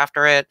ancestors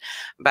after it,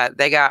 but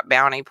they got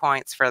bounty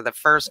points for the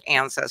first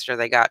ancestor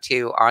they got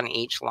to on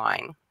each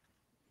line.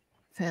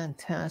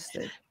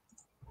 Fantastic.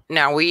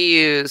 Now we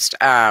used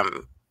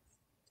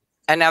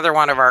another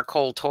one of our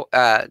cool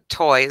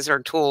toys or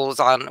tools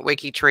on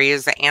WikiTree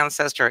is the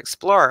Ancestor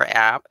Explorer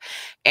app,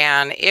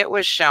 and it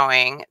was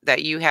showing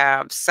that you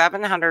have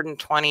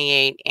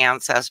 728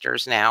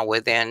 ancestors now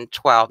within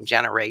 12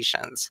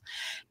 generations.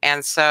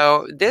 And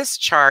so this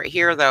chart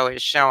here, though,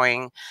 is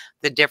showing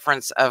the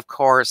difference, of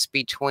course,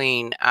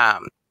 between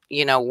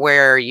you know,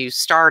 where you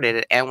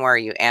started and where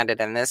you ended.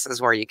 And this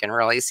is where you can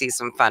really see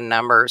some fun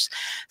numbers.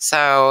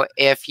 So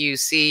if you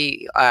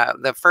see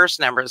the first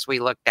numbers we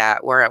looked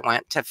at, where it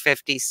went to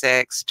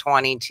 56,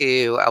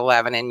 22,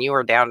 11, and you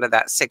were down to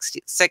that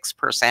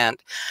 66%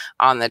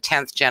 on the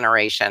 10th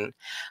generation.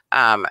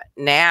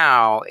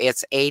 Now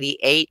it's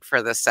 88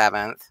 for the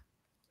 7th,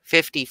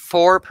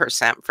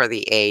 54% for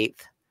the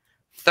 8th,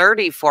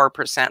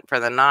 34%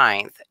 for the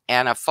 9th,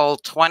 and a full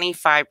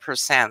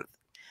 25%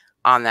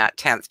 on that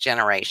 10th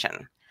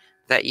generation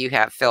that you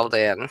have filled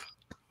in.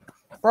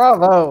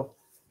 Bravo.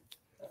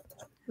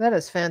 That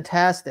is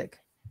fantastic.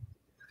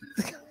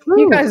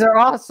 You guys are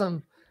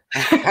awesome.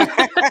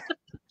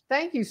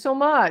 Thank you so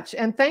much.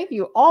 And thank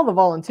you, all the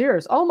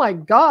volunteers. Oh my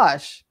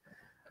gosh.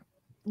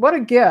 What a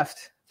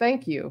gift.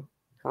 Thank you.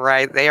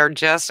 Right. They are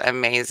just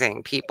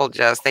amazing. People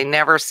they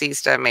never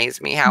cease to amaze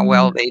me how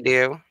well they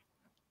do.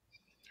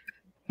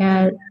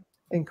 Yeah.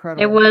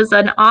 Incredible. It was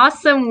an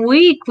awesome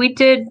week. We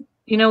did,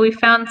 you know, we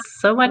found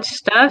so much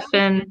stuff,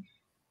 and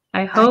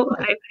I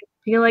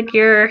feel like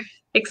you're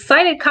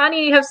excited,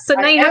 Connie. Now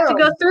you have to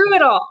go through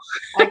it all.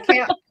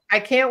 I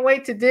can't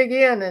wait to dig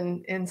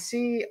in and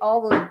see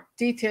all the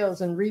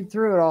details and read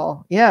through it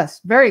all.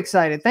 Yes, very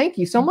excited. Thank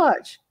you so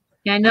much.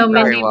 Yeah, I know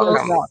Mindy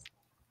will.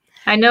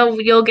 I know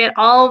you'll get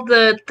all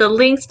the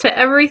links to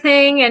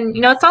everything, and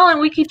you know it's all on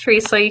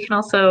WikiTree, so you can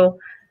also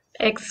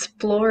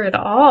explore it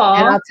all.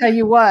 And I'll tell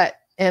you what,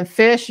 and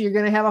Fish, you're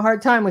going to have a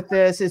hard time with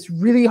this. It's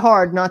really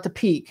hard not to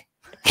peek.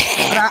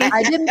 But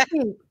I didn't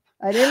peek.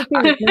 I didn't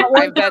peek.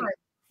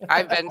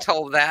 I've been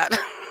told that.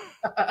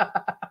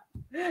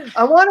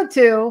 I wanted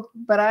to,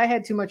 but I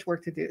had too much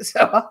work to do.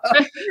 So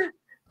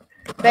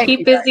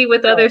keep busy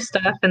with other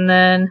stuff, and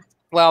then.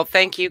 Well,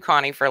 thank you,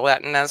 Connie, for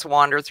letting us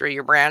wander through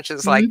your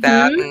branches like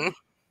that. And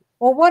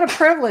well, what a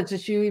privilege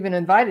that you even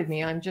invited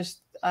me.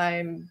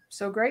 I'm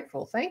so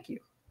grateful. Thank you.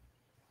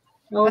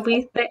 Well,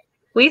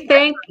 we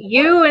thank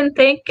you and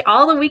thank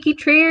all the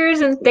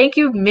WikiTreeers, and thank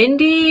you,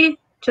 Mindy.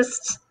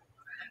 Just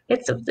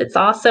it's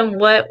awesome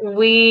what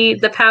we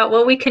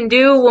can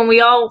do when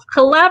we all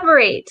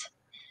collaborate.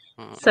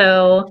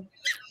 So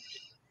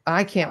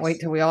I can't wait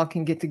till we all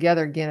can get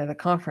together again at a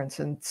conference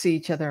and see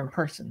each other in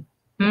person.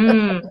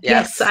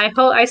 Yes,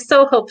 I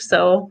so hope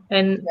so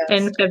in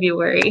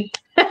February.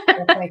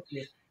 Well, thank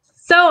you.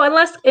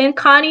 So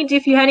Connie,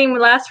 if you had any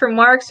last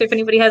remarks, or if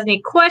anybody has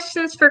any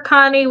questions for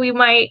Connie, we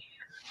might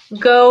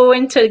go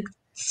into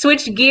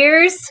switch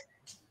gears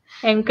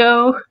and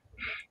go.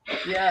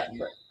 Yeah,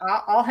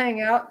 I'll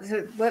hang out.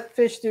 Let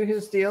Fish do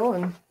his deal.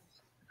 And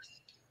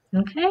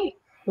okay.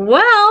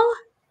 Well,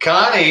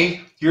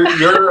 Connie,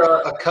 you're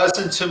a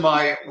cousin to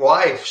my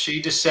wife.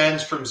 She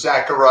descends from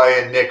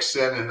Zachariah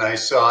Nixon, and I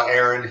saw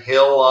Aaron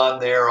Hill on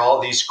there. All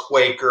these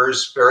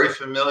Quakers, very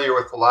familiar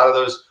with a lot of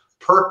those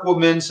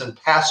Perquimans and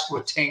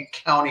Pasquotank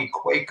County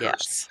Quakers.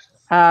 Yes.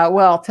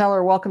 Well, tell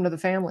her welcome to the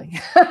family.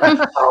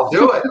 I'll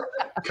do it,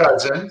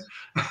 cousin.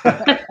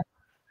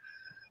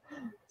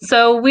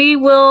 So we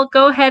will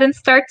go ahead and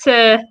start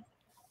to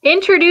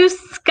introduce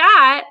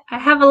Scott. I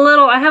have a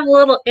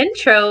little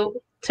intro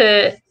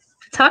to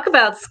talk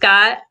about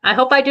Scott. I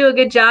hope I do a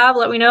good job.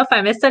 Let me know if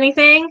I missed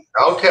anything.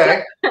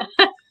 Okay.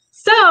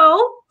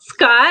 So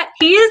Scott,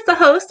 he is the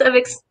host of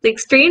the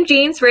Extreme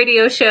Genes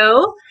radio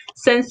show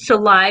since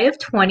July of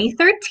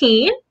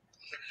 2013.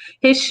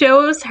 His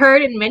show is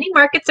heard in many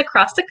markets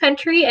across the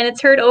country, and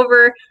it's heard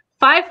over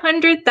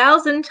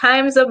 500,000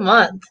 times a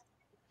month.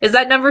 Does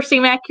that number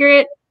seem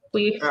accurate?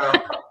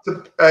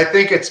 I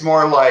think it's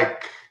more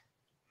like,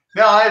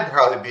 no, I'd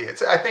probably be,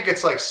 I think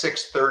it's like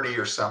 630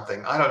 or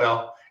something. I don't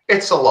know.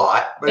 It's a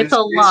lot, but it's a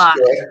lot.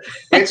 Good.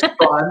 It's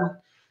fun.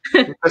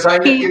 Because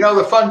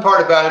the fun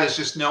part about it is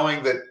just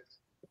knowing that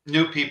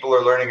new people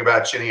are learning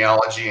about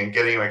genealogy and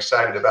getting them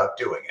excited about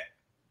doing it.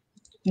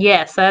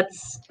 Yes,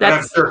 that's. And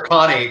I'm sure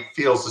Connie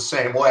feels the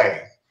same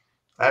way.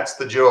 That's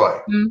the joy.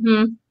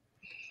 Mm-hmm.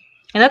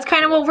 And that's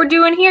kind of what we're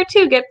doing here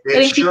too.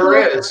 Getting people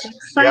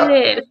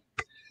excited. Yep.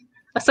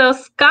 So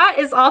Scott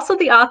is also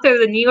the author of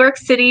the New York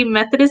City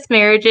Methodist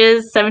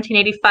Marriages,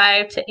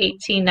 1785 to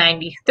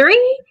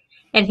 1893.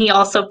 And he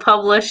also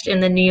published in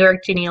the New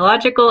York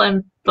Genealogical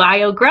and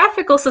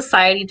Biographical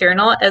Society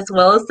Journal, as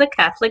well as the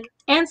Catholic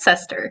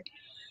Ancestor.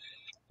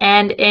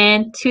 And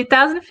in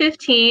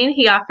 2015,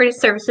 he offered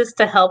his services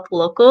to help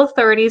local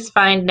authorities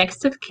find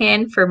next of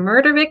kin for a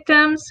murder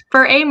victim.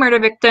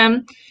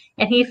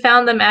 And he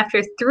found them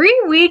after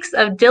 3 weeks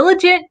of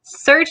diligent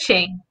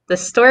searching. The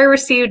story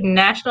received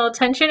national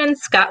attention, and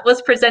Scott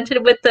was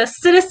presented with the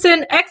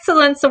Citizen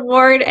Excellence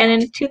Award, and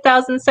in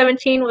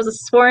 2017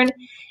 was sworn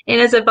in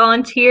as a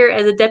volunteer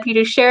as a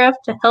deputy sheriff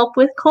to help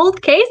with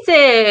cold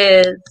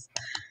cases.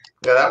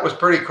 Yeah, that was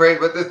pretty great.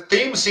 But the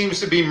theme seems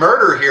to be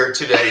murder here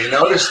today. You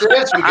notice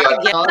this? We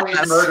got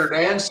Connie's murdered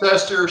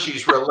ancestor.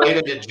 She's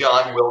related to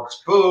John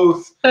Wilkes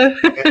Booth. And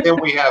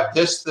then we have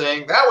this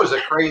thing. That was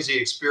a crazy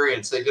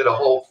experience. They did a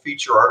whole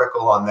feature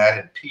article on that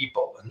in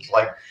People. And it's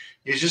like,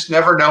 you just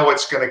never know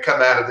what's going to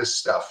come out of this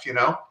stuff, you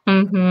know?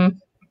 Mm-hmm.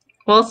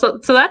 Well, so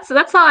that's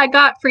all I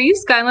got for you,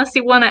 Sky. Unless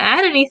you want to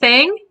add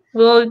anything,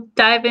 we'll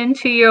dive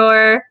into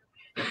your...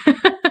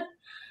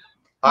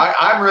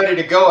 I'm ready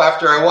to go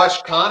after I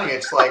watched Connie.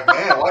 It's like,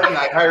 man, why didn't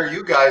I hire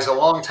you guys a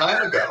long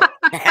time ago?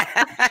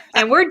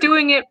 And we're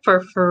doing it for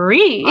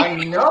free. I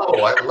know.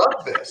 I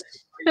love this.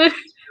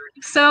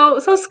 So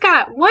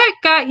Scott, what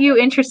got you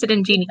interested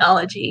in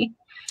genealogy?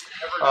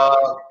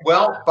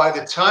 Well, by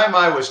the time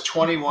I was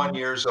 21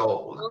 years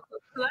old,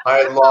 I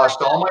had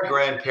lost all my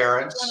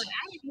grandparents,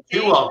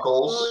 2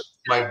 uncles,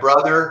 my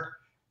brother,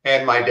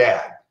 and my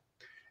dad.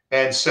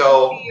 And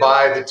so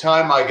by the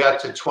time I got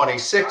to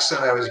 26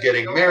 and I was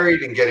getting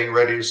married and getting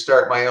ready to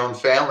start my own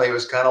family, it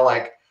was kind of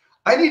like,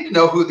 I need to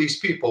know who these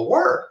people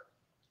were.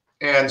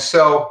 And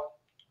so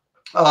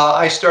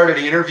I started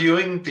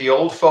interviewing the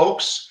old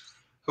folks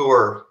who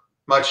are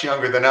much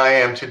younger than I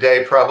am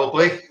today,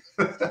 probably,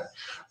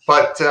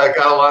 but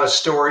got a lot of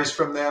stories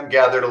from them,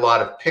 gathered a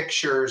lot of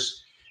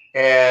pictures,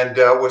 and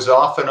was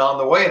often on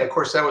the way. And of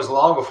course, that was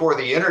long before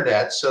the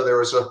internet. So there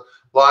was a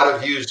lot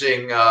of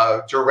using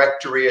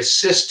directory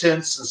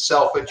assistants and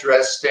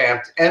self-addressed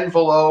stamped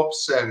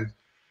envelopes, and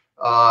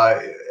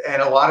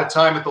a lot of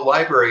time at the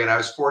library. And I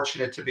was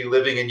fortunate to be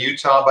living in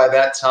Utah by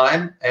that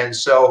time. And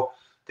so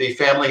the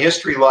Family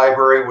History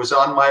Library was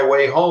on my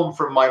way home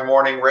from my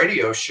morning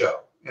radio show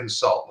in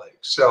Salt Lake.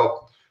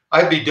 So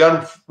I'd be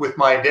done with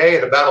my day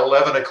at about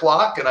 11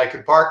 o'clock, and I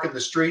could park in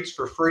the streets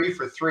for free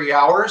for 3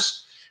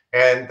 hours.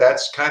 And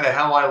that's kind of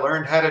how I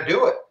learned how to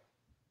do it.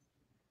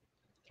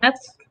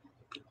 That's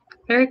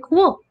very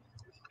cool.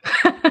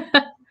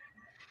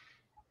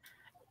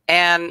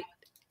 And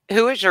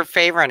who is your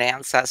favorite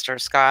ancestor,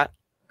 Scott?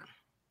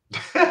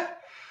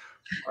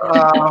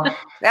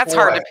 That's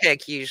hard to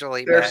pick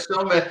usually. There's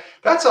so many.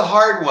 That's a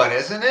hard one,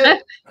 isn't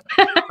it?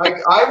 Like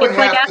I would it's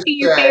have like asking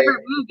your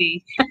favorite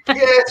movie. Yeah,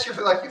 it's your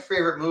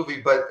favorite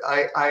movie. But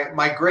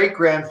my great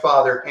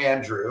grandfather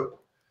Andrew,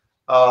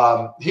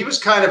 he was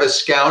kind of a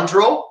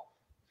scoundrel.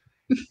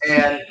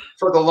 And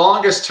for the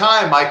longest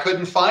time, I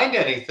couldn't find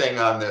anything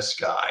on this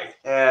guy.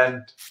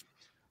 And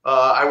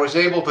I was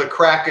able to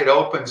crack it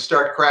open,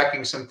 start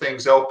cracking some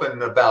things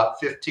open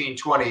about 15,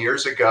 20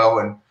 years ago.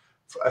 And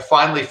I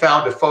finally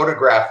found a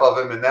photograph of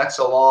him. And that's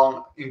a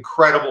long,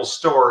 incredible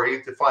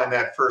story to find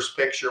that first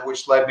picture,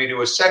 which led me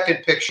to a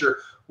second picture,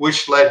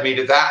 which led me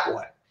to that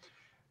one.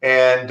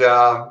 And,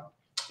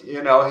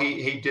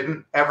 he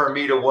didn't ever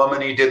meet a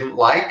woman he didn't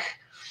like.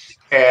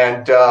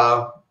 And,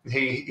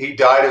 he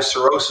died of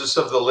cirrhosis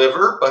of the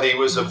liver, but he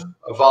was a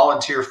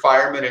volunteer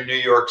fireman in New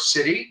York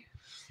City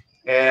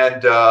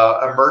and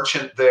a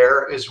merchant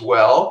there as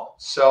well.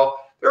 So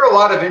there are a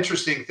lot of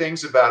interesting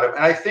things about him.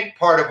 And I think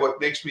part of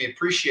what makes me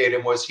appreciate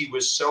him was he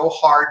was so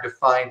hard to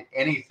find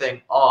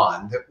anything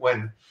on that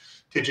when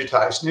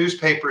digitized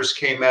newspapers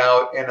came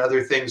out and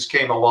other things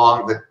came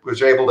along that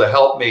was able to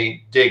help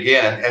me dig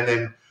in. And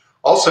then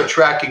also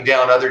tracking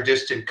down other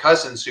distant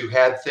cousins who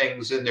had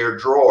things in their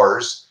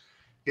drawers.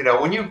 You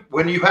know,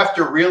 when you have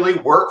to really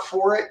work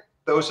for it,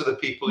 those are the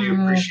people you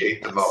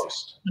appreciate the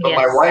most. But yes.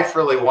 My wife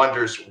really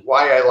wonders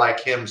why I like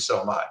him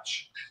so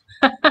much.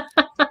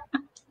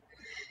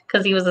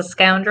 Because he was a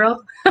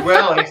scoundrel.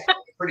 Well, he's a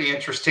pretty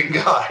interesting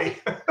guy.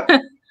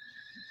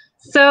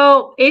 So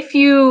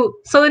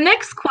So the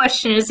next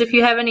question is if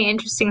you have any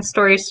interesting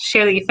stories to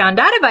share that you found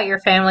out about your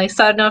family.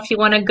 So I don't know if you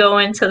want to go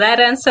into that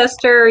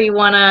ancestor or you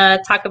want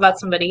to talk about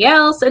somebody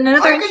else and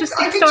another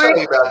interesting story. I can tell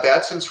you about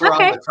that since we're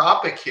on the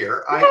topic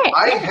here.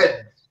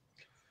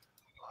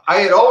 I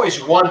had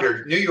always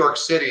wondered, New York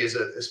City is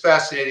a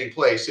fascinating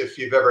place if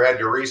you've ever had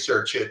to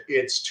research it.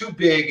 It's too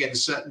big in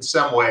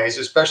some ways,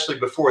 especially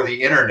before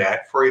the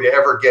internet, for you to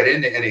ever get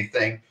into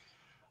anything.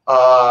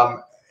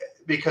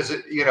 Because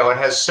it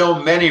has so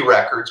many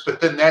records, but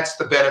then that's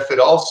the benefit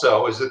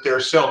also, is that there are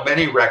so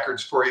many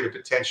records for you to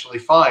potentially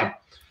find.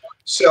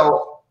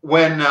 So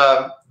when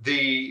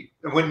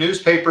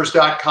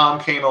newspapers.com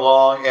came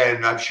along,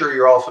 and I'm sure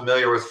you're all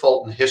familiar with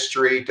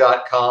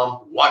FultonHistory.com,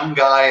 one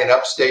guy in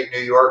upstate New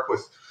York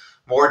with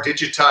more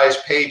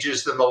digitized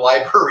pages than the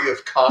Library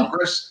of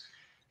Congress.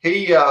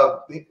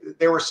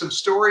 There were some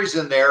stories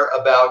in there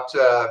about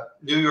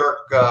New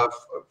York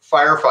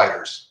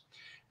firefighters.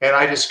 And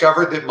I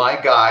discovered that my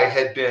guy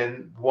had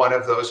been one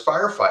of those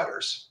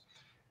firefighters.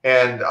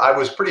 And I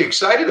was pretty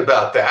excited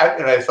about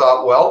that. And I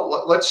thought,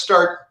 well, let's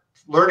start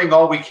learning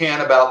all we can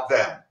about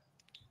them.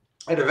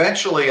 And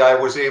eventually I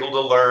was able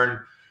to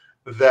learn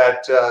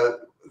that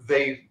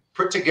they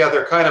put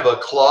together kind of a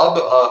club,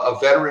 a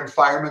Veteran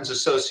Firemen's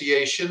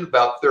Association,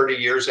 about 30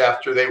 years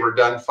after they were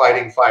done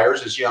fighting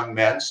fires as young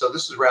men. So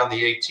this is around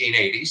the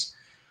 1880s.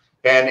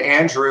 And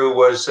Andrew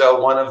was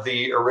one of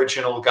the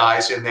original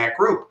guys in that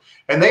group.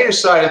 And they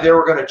decided they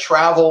were going to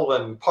travel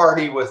and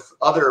party with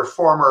other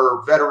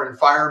former veteran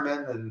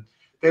firemen. And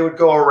they would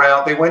go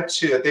around. They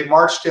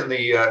marched in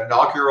the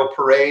inaugural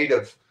parade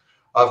of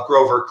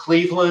Grover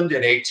Cleveland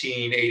in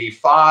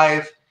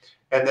 1885.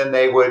 And then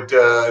they would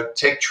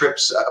take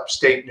trips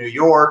upstate New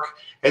York.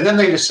 And then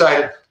they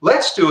decided,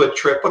 let's do a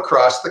trip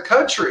across the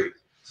country.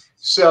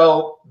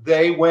 So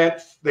they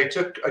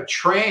took a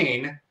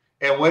train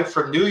and went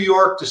from New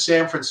York to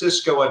San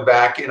Francisco and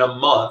back in a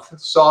month,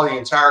 saw the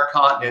entire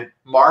continent,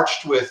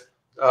 marched with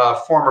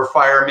former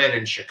firemen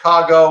in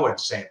Chicago and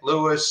St.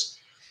 Louis.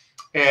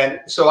 And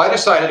so I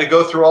decided to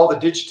go through all the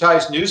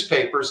digitized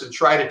newspapers and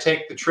try to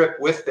take the trip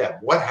with them.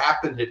 What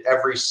happened at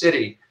every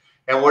city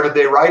and what did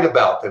they write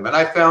about them? And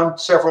I found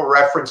several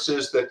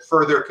references that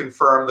further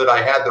confirmed that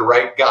I had the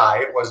right guy.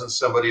 It wasn't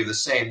somebody of the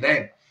same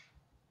name.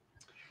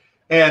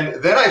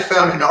 And then I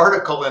found an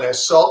article in a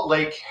Salt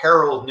Lake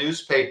Herald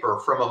newspaper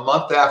from a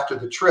month after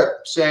the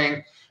trip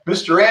saying,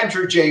 Mr.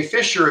 Andrew J.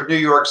 Fisher of New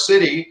York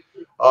City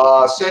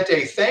sent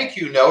a thank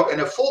you note and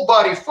a full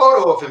body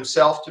photo of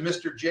himself to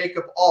Mr.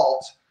 Jacob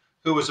Alt,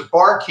 who was a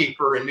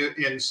barkeeper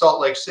in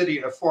Salt Lake City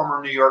and a former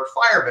New York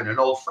fireman, an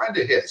old friend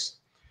of his.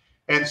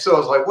 And so I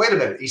was like, wait a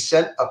minute, he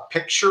sent a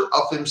picture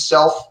of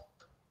himself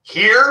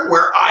here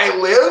where I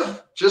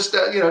live, just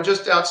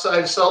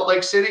outside Salt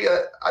Lake City?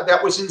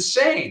 That was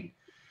insane.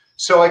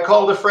 So I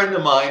called a friend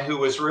of mine who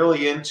was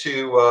really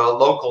into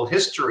local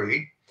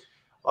history,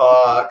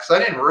 because I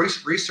didn't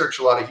research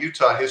a lot of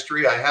Utah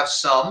history. I have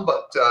some,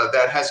 but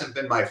that hasn't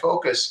been my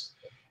focus.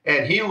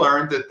 And he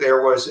learned that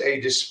there was a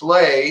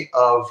display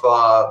of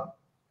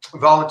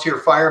volunteer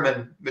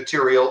fireman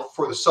material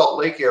for the Salt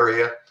Lake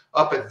area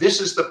up at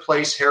This Is the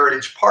Place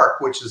Heritage Park,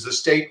 which is the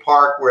state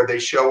park where they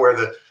show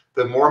where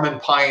the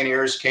Mormon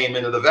pioneers came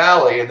into the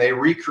valley, and they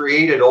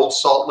recreated old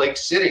Salt Lake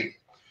City.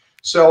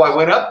 So I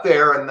went up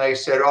there and they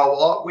said, oh,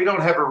 well, we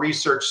don't have a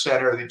research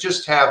center. They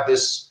just have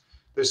this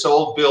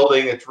old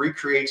building that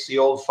recreates the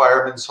old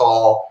Fireman's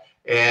Hall.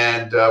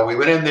 And we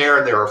went in there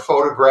and there were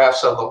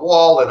photographs on the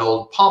wall and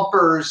old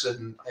pumpers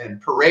and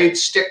parade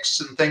sticks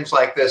and things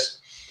like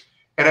this.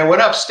 And I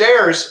went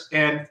upstairs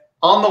and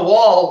on the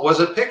wall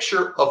was a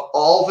picture of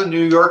all the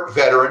New York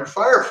veteran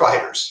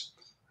firefighters.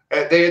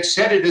 They had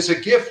sent it as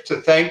a gift to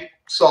thank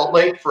Salt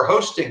Lake for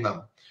hosting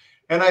them.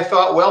 And I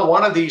thought, well,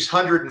 one of these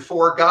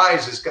 104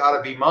 guys has got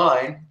to be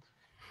mine.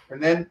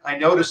 And then I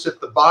noticed at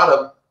the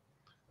bottom,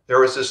 there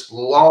was this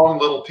long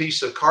little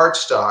piece of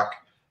cardstock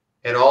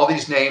and all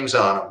these names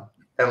on them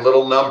and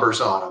little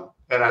numbers on them.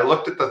 And I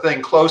looked at the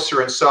thing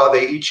closer and saw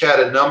they each had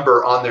a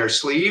number on their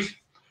sleeve.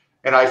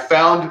 And I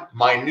found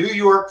my New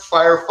York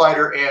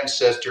firefighter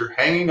ancestor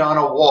hanging on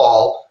a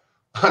wall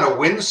on a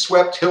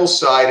windswept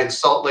hillside in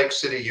Salt Lake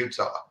City,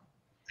 Utah.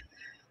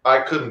 I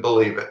couldn't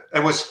believe it.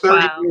 It was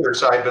 30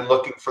 years I'd been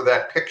looking for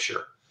that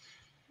picture.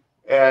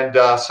 And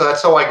so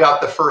that's how I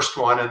got the first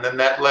one. And then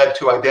that led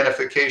to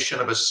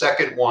identification of a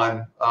second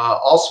one,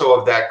 also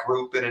of that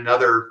group in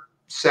another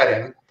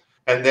setting.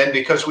 And then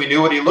because we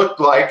knew what he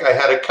looked like, I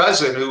had a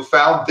cousin who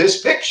found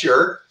this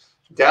picture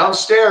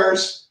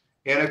downstairs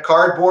in a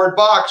cardboard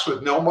box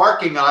with no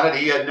marking on it.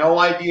 He had no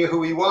idea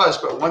who he was.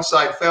 But once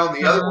I found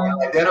the other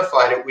one,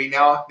 identified it,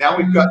 now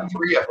we've got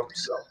 3 of them.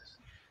 So.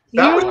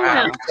 That was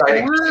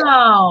exciting.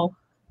 Wow,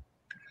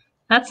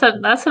 that's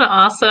an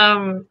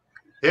awesome.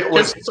 It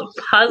was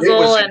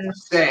puzzle and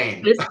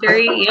insane.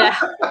 Mystery. Yeah.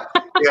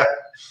 Yeah.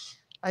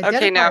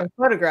 Identifying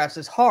photographs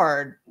is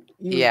hard.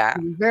 You're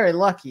very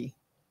lucky.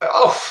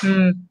 Oh,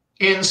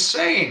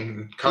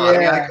 insane,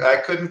 Connie! Yeah. I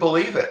couldn't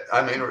believe it.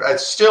 I mean,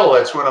 it's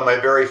one of my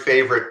very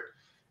favorite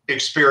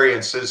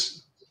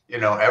experiences,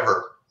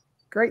 ever.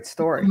 Great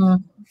story.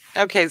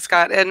 Okay,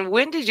 Scott. And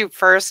when did you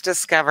first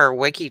discover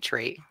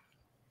WikiTree?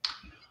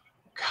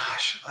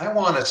 Gosh, I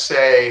want to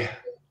say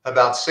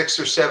about 6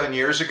 or 7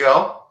 years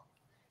ago,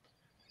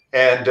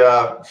 and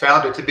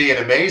found it to be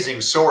an amazing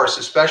source,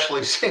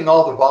 especially seeing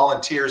all the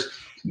volunteers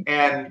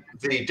and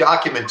the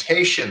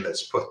documentation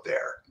that's put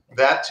there.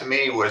 That to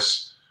me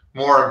was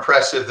more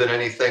impressive than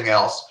anything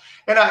else.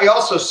 And I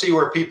also see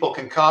where people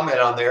can comment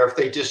on there if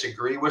they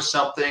disagree with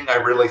something. I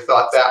really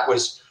thought that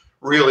was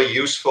really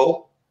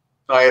useful.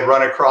 I had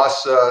run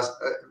across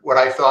what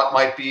I thought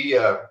might be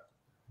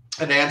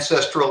an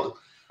ancestral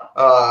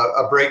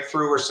a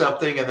breakthrough or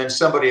something, and then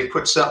somebody had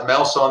put something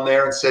else on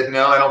there and said,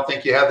 no, I don't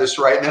think you have this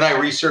right. And then I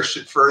researched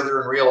it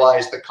further and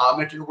realized the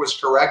commenter was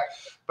correct.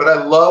 But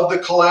I love the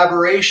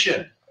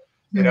collaboration,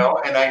 you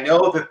know, and I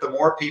know that the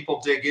more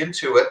people dig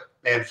into it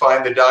and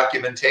find the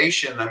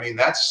documentation, I mean,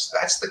 that's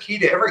the key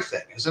to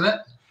everything, isn't it?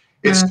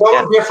 It's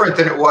so different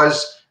than it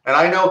was. And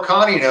I know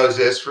Connie knows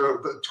this,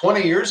 for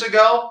 20 years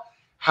ago,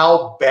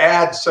 how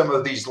bad some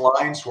of these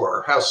lines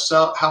were, how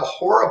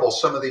horrible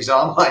some of these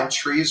online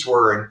trees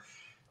were. And,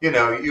 you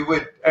know,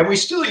 and we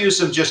still use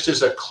them just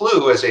as a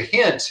clue, as a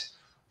hint,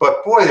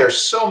 but boy, they're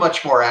so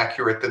much more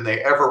accurate than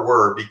they ever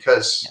were,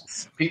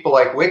 because people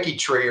like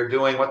WikiTree are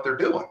doing what they're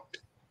doing.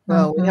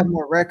 Well, we have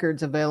more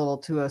records available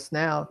to us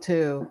now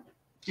too.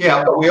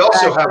 Yeah, but we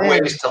also have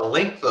ways to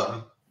link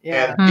them.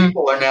 Yeah. And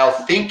people are now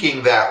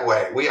thinking that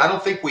way. I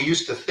don't think we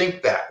used to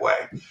think that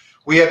way.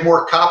 We had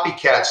more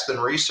copycats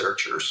than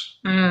researchers.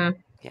 Yeah,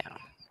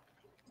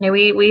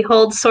 we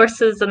hold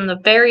sources in the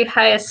very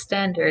highest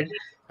standard.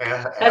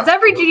 As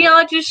every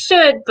genealogist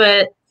should,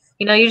 but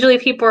you know, usually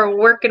people are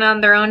working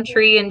on their own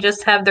tree and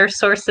just have their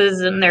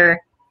sources in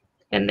their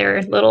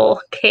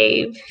little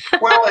cave.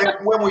 Well,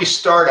 and when we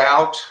start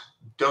out,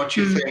 don't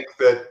you think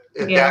that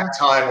at that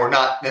time we're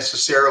not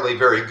necessarily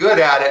very good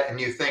at it, and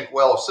you think,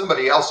 well, if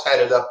somebody else had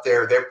it up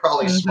there, they're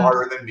probably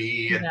smarter than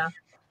me. And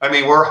I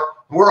mean,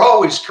 we're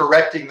always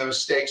correcting the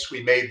mistakes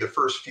we made the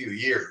first few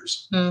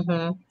years.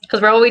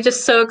 Because we're always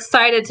just so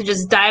excited to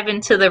just dive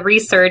into the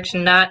research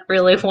and not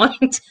really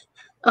wanting to.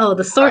 Oh,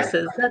 the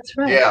sources. That's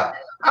right. Yeah.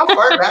 How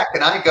far back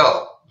can I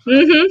go?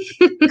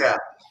 Yeah.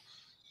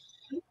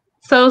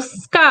 So,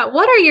 Scott,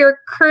 what are your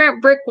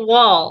current brick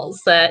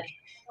walls that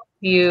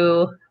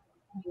you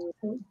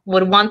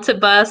would want to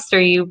bust, or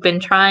you've been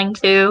trying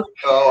to?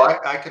 Oh,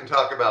 I can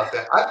talk about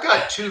that. I've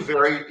got two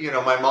very, you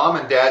know, my mom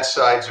and dad's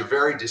sides are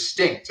very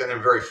distinct, and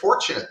I'm very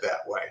fortunate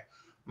that way.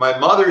 My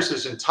mother's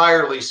is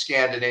entirely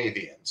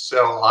Scandinavian.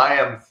 So I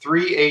am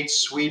 3/8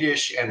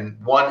 Swedish and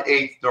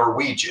 1/8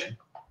 Norwegian.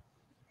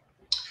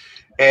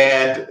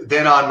 And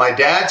then on my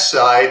dad's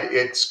side,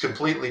 it's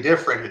completely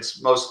different.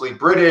 It's mostly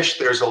British.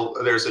 There's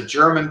a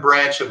German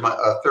branch of my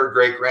third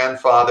great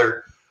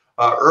grandfather,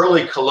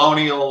 early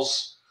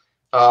colonials,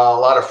 a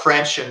lot of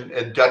French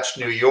and Dutch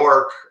New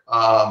York.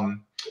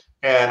 And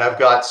I've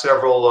got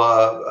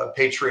several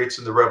patriots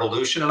in the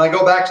Revolution. And I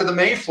go back to the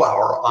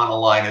Mayflower on a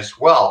line as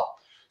well.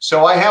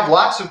 So I have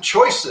lots of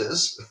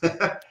choices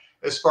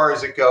as far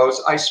as it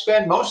goes. I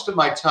spend most of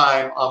my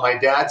time on my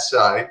dad's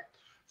side,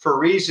 for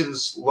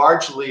reasons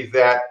largely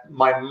that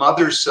my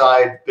mother's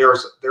side, there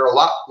are a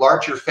lot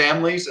larger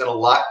families and a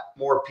lot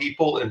more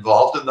people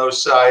involved in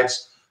those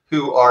sides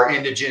who are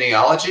into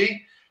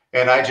genealogy.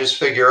 And I just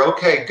figure,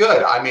 okay,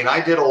 good. I mean,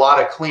 I did a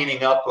lot of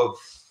cleaning up of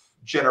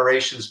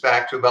generations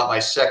back to about my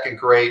second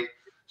grade,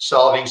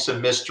 solving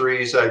some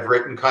mysteries. I've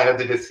written kind of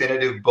the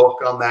definitive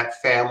book on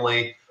that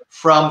family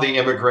from the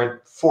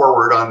immigrant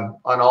forward on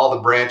all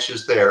the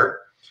branches there.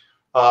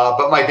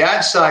 But my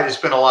dad's side has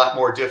been a lot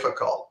more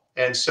difficult.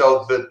 And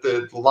so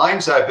the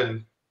lines I've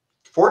been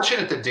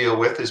fortunate to deal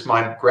with is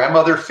my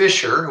grandmother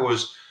Fisher, who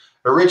was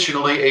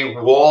originally a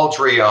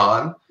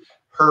Waldrian.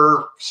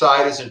 Her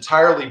side is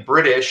entirely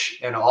British,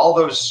 and all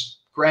those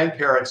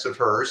grandparents of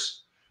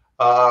hers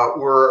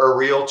were a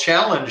real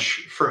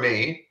challenge for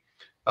me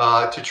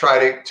to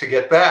try to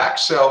get back.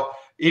 So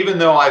even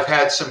though I've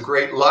had some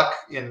great luck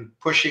in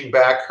pushing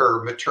back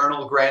her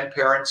maternal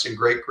grandparents and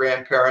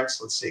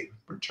great-grandparents, let's see,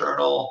 her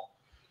maternal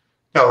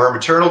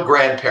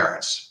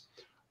grandparents.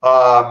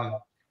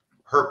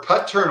 Her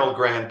paternal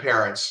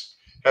grandparents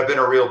have been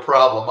a real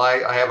problem.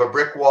 I have a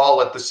brick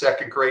wall at the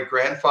second great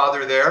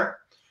grandfather there.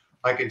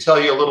 I can tell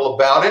you a little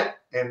about it,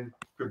 and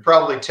could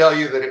probably tell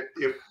you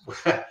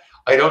that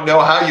I don't know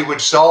how you would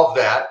solve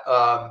that.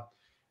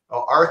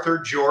 Arthur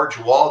George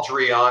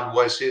Waldrian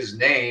was his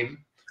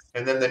name,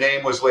 and then the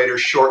name was later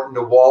shortened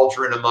to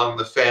Waldron among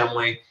the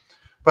family.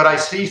 But I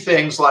see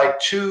things like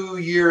 2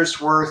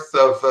 years worth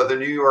of the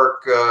New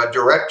York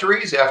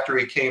directories after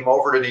he came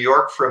over to New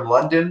York from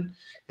London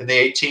in the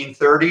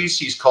 1830s.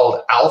 He's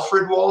called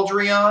Alfred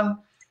Waldrian.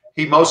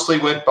 He mostly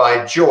went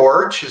by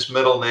George, his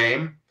middle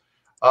name.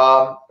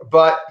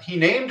 But he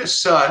named a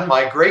son,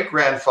 my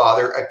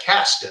great-grandfather,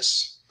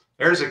 Acastus.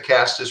 There's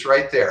Acastus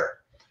right there.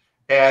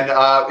 And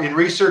in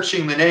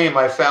researching the name,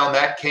 I found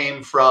that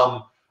came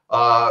from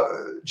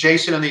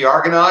Jason and the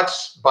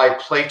Argonauts by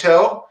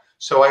Plato.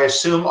 So I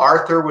assume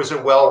Arthur was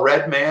a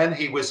well-read man.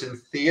 He was in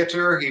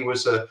theater. He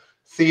was a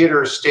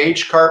theater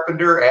stage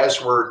carpenter,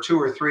 as were 2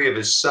 or 3 of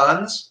his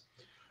sons.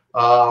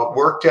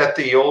 Worked at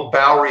the old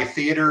Bowery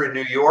Theater in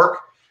New York.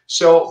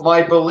 So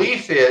my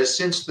belief is,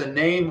 since the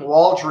name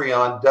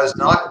Waldron does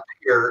not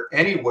appear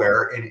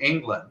anywhere in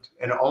England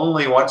and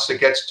only once it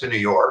gets to New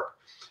York,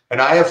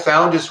 and I have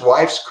found his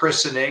wife's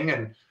christening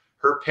and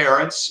her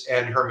parents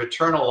and her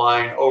maternal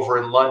line over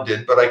in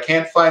London, but I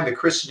can't find the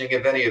christening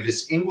of any of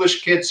his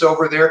English kids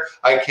over there.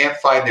 I can't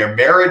find their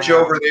marriage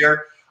over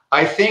there.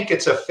 I think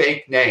it's a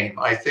fake name.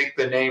 I think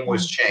the name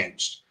was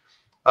changed.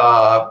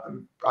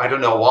 I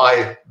don't know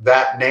why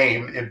that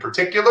name in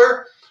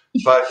particular,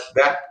 but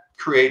that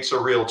creates a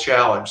real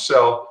challenge.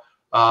 So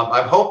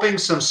I'm hoping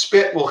some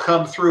spit will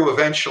come through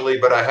eventually,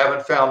 but I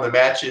haven't found the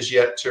matches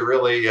yet to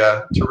really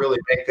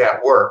make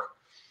that work.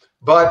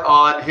 But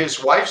on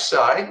his wife's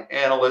side,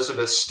 Anne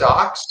Elizabeth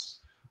Stocks,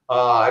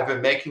 I've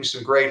been making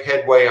some great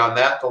headway on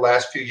that the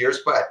last few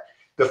years. But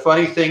the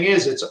funny thing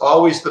is, it's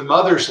always the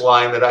mother's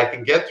line that I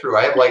can get through.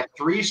 I have like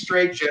 3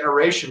 straight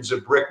generations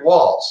of brick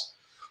walls.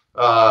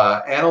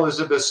 Anne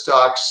Elizabeth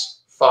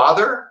Stocks'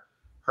 father,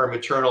 her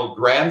maternal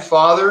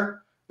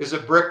grandfather is a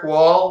brick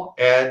wall,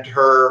 and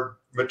her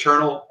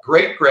maternal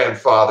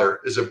great-grandfather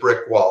is a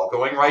brick wall,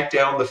 going right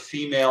down the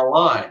female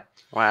line.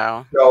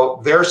 Wow. So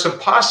there are some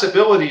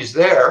possibilities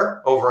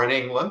there over in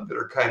England that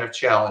are kind of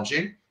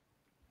challenging.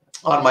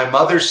 On my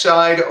mother's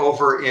side,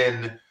 over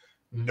in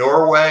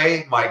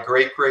Norway, my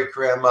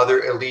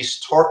great-great-grandmother,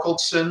 Elise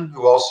Torkelson,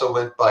 who also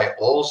went by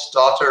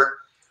Olsdotter,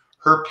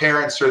 her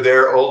parents are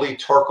there, Ole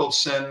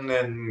Torkelson,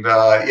 and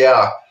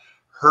yeah,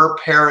 her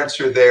parents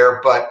are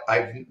there, but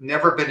I've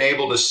never been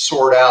able to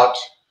sort out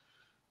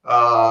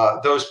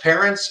those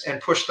parents and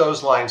push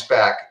those lines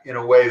back in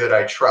a way that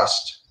I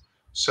trust.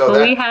 So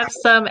well, we have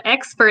some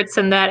experts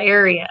in that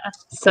area.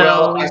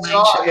 So well, I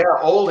saw, yeah,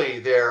 Ole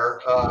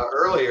there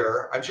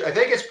earlier. I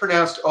think it's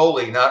pronounced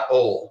Ole, not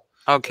Ole.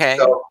 Okay.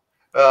 So,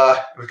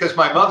 because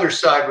my mother's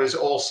side was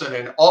Olson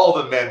and all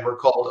the men were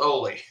called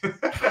Ole.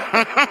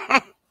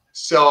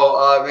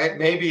 So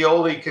maybe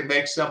Ole can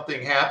make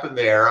something happen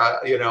there.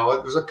 You know,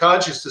 it was a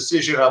conscious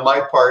decision on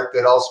my part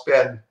that I'll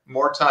spend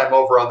more time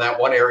over on that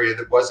one area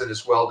that wasn't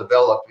as well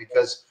developed,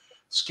 because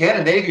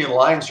Scandinavian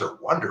lines are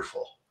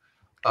wonderful.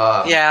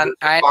 Yeah,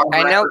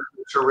 I know.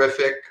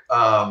 Terrific.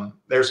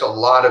 There's a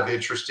lot of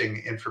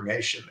interesting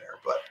information there,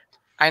 but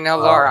I know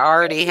Laura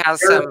already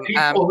has there some are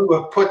people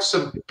who have put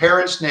some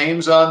parents'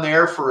 names on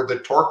there for the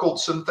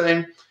Torkelson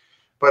thing,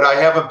 but I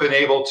haven't been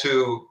able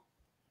to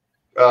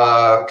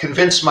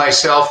convince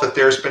myself that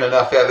there's been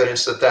enough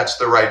evidence that that's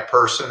the right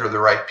person or the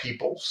right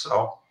people.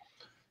 So,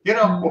 you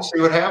know, we'll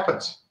see what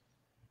happens.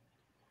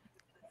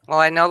 Well,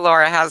 I know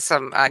Laura has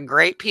some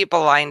great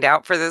people lined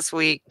out for this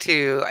week,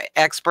 to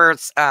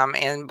experts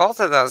in both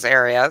of those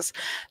areas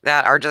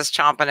that are just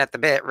chomping at the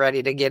bit,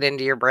 ready to get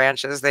into your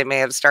branches. They may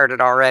have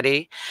started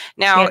already.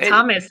 Now, yeah,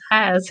 Thomas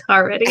has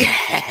already.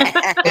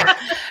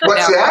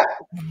 What's that?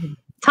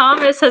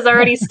 Thomas has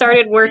already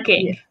started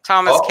working.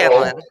 Thomas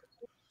Kinlan.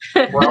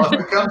 Well, if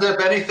it comes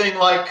up anything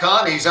like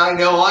Connie's, I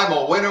know I'm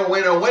a winner,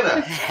 winner,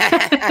 winner.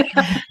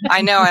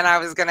 I know, and I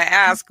was going to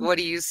ask, what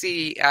do you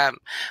see,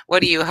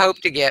 what do you hope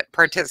to get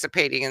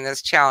participating in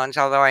this challenge?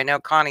 Although I know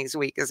Connie's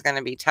week is going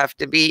to be tough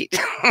to beat.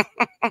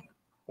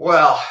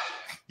 Well,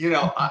 you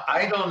know,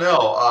 I don't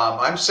know.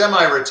 I'm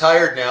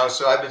semi-retired now,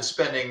 so I've been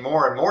spending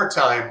more and more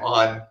time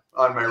on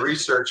my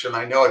research, and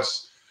I know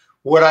it's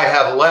what I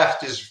have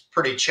left is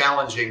pretty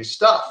challenging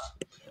stuff.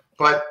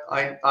 But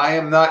I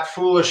am not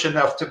foolish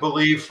enough to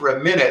believe for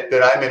a minute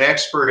that I'm an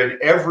expert in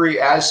every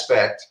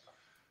aspect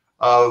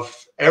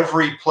of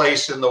every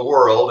place in the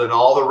world and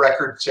all the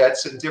record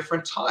sets in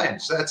different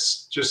times.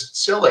 That's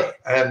just silly.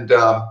 And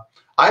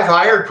I've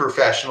hired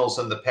professionals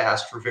in the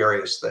past for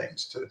various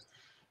things to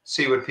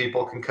see what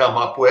people can come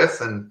up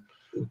with. And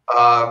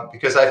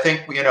because I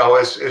think, you know,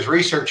 as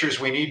researchers,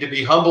 we need to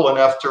be humble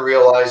enough to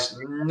realize,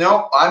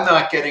 nope, I'm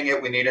not getting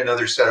it. We need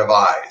another set of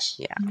eyes.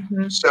 Yeah.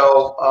 Mm-hmm.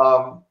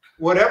 So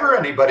whatever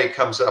anybody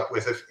comes up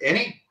with, if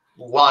any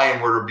line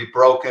were to be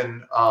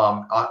broken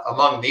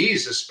among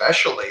these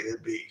especially,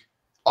 it'd be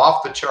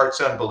off the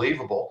charts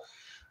unbelievable.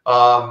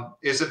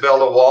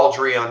 Isabella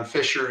Waldry on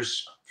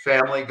Fisher's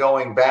family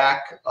going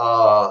back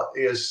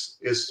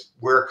is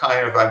where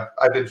kind of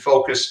I've been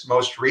focused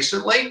most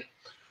recently.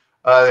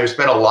 There's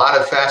been a lot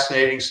of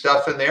fascinating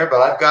stuff in there,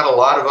 but I've got a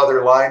lot of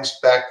other lines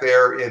back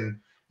there in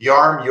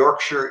Yarm,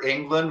 Yorkshire,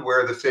 England,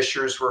 where the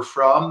Fishers were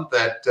from,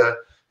 that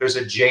there's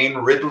a Jane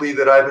Ridley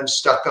that I've been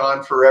stuck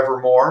on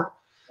forevermore,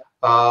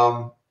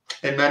 and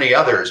many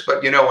others.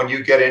 But, you know, when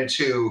you get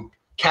into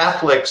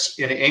Catholics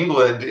in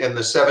England in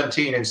the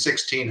 17 and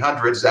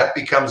 1600s, that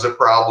becomes a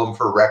problem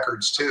for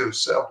records too.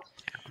 So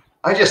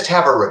I just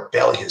have a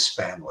rebellious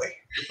family,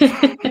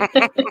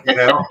 you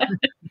know?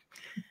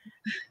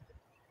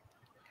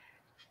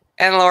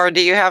 And Laura, do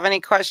you have any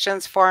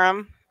questions for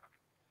him?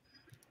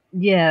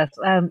 Yes.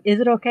 Is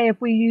it okay if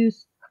we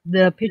use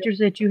the pictures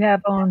that you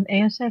have on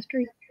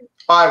Ancestry?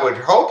 I would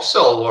hope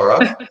so,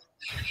 Laura.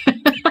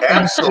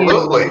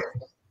 Absolutely.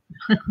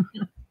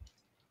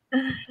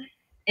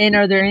 And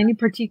are there any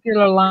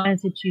particular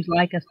lines that you'd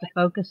like us to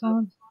focus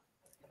on?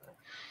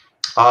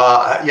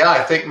 Yeah,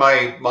 I think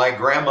my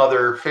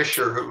grandmother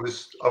Fisher, who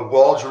was of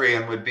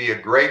Waldrian, would be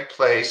a great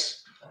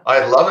place.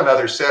 I'd love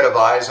another set of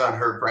eyes on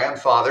her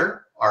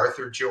grandfather,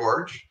 Arthur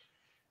George.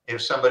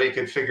 If somebody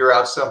could figure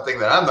out something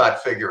that I'm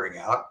not figuring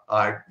out,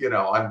 I'm,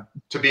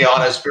 to be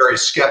honest, very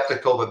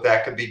skeptical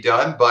that could be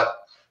done. But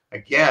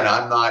again,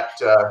 I'm not,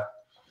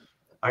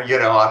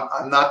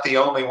 I'm not the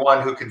only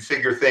one who can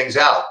figure things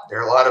out. There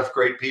are a lot of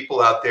great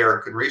people out there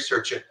who can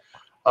research it.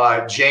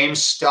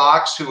 James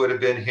Stocks, who would have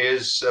been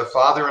his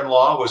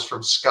father-in-law, was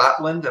from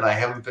Scotland, and I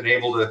haven't been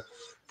able to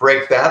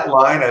break that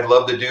line. I'd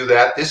love to do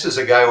that. This is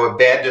a guy who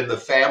abandoned the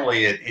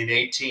family in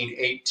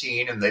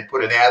 1818, and they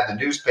put an ad in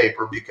the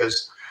newspaper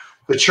because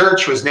the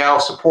church was now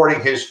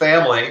supporting his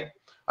family.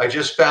 I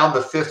just found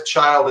the 5th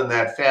child in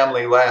that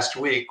family last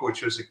week,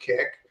 which was a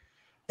kick,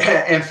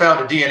 and found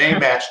a DNA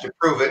match to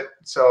prove it.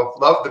 So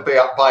love the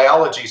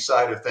biology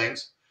side of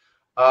things.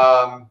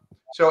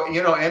 So,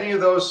 any of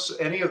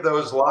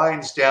those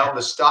lines down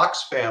the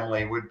Stocks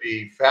family would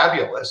be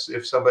fabulous.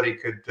 If somebody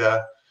could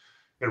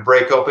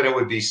break open, it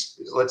would be,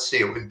 let's see,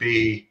 it would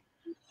be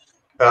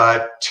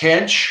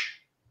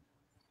Tench,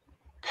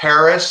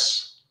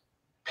 Paris,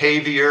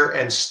 Pavier,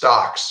 and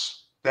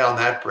Stocks down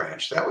that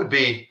branch. That would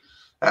be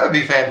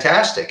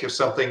fantastic if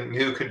something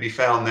new could be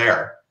found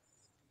there.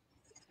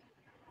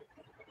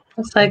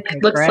 Looks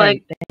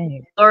like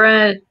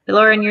Laura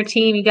and your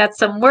team, you got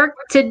some work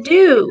to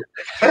do.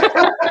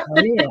 Oh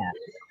yeah.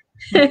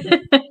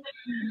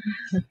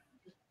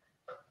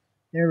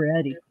 They're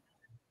ready.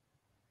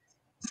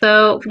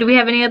 So, do we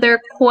have any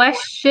other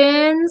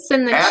questions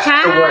in the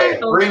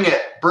chat? Away.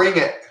 Bring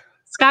it.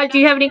 Scott, do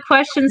you have any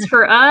questions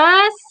for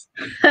us?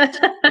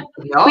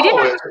 No,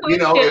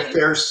 if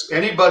there's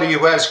anybody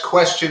who has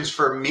questions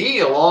for me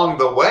along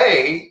the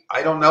way,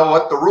 I don't know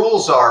what the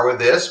rules are with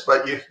this,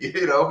 but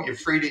you're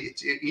free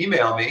to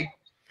email me.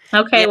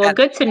 Okay, well,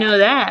 good to know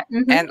that.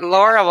 Mm-hmm. And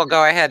Laura will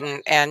go ahead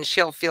and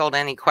she'll field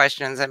any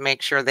questions and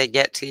make sure they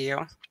get to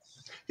you.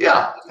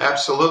 Yeah,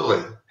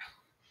 absolutely.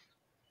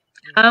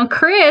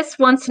 Chris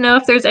wants to know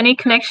if there's any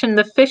connection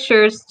the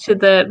Fishers to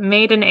the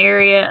Maiden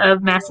area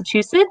of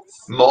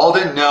Massachusetts.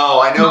 Malden? No,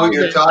 I know who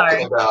you're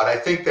talking about. I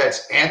think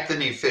that's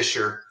Anthony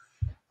Fisher.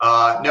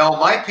 No,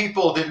 my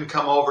people didn't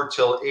come over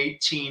till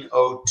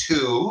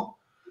 1802.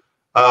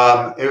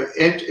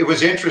 It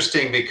was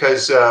interesting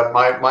because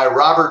my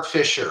Robert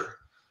Fisher,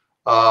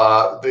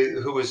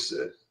 who was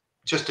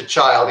just a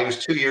child, he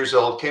was 2 years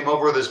old, came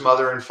over with his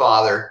mother and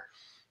father.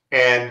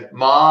 And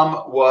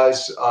mom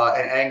was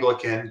an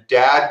Anglican.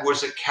 Dad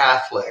was a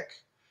Catholic.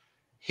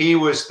 He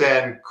was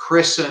then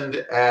christened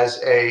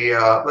as a,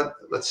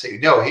 let's see,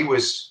 no, he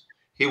was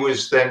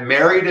then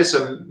married as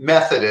a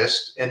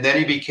Methodist, and then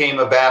he became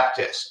a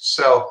Baptist.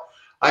 So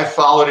I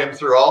followed him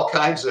through all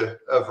kinds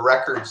of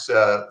records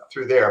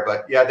through there.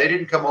 But yeah, they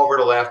didn't come over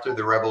till after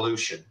the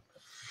Revolution.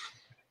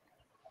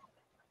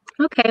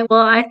 Okay,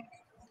 well,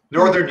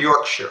 Northern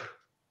Yorkshire.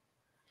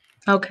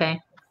 Okay.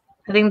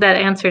 I think that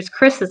answers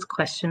Chris's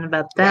question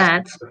about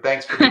that. Yes,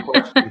 thanks for the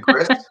question,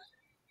 Chris.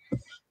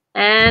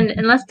 And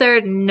unless there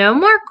are no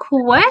more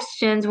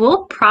questions,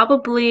 we'll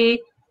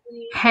probably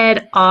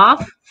head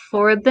off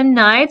for the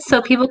night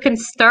so people can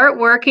start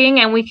working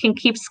and we can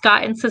keep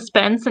Scott in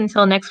suspense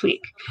until next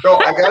week. So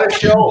I gotta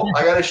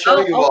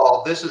show you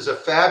all. This is a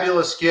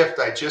fabulous gift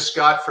I just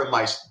got from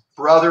my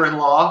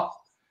brother-in-law.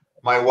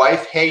 My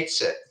wife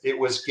hates it. It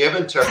was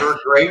given to her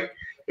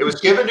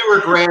given to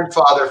her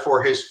grandfather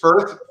for his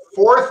fourth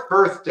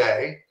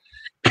birthday,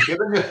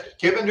 given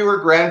to her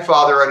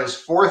grandfather on his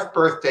 4th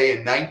birthday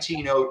in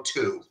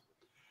 1902.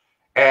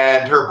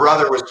 And her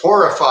brother was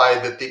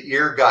horrified that the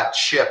ear got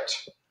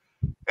chipped.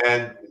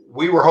 And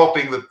we were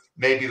hoping that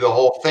maybe the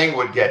whole thing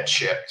would get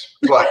chipped.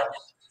 But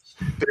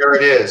there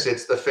it is.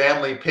 It's the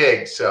family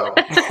pig. So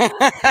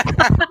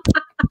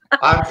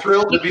I'm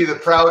thrilled to be the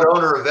proud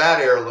owner of that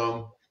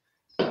heirloom.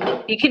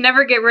 You can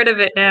never get rid of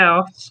it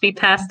now. Just be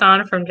passed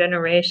on from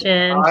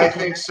generation. I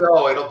think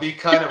so. It'll be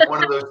kind of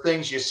one of those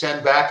things you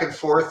send back and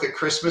forth at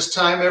Christmas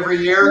time every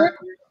year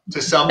to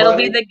somebody. It'll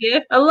be the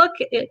gift. Oh, look.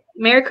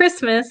 Merry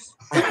Christmas.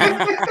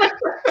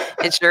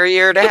 It's your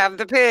year to have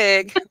the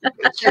pig.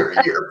 It's your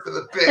year for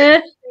the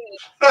pig.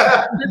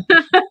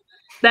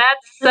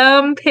 That's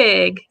some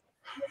pig.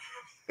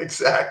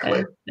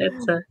 Exactly.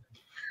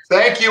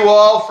 Thank you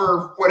all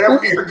for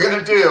whatever you're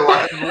going to do.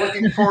 I'm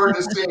looking forward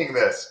to seeing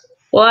this.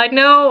 Well, I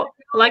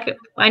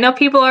know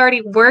people are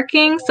already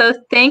working, so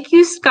thank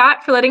you,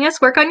 Scott, for letting us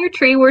work on your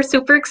tree. We're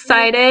super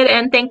excited,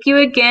 and thank you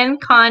again,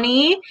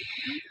 Connie.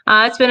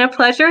 It's been a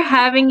pleasure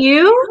having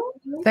you.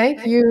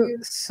 Thank you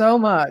so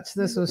much.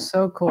 This was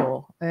so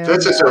cool. And,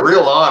 this is a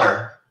real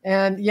honor.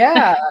 And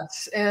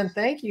yes, and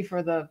thank you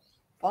for the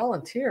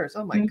volunteers.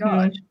 Oh my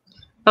gosh.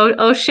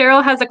 Oh,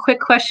 Cheryl has a quick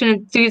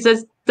question.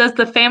 Does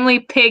the family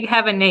pig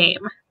have a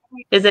name?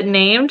 Is it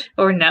named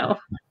or no?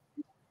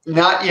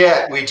 Not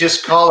yet. We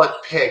just call it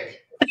pig.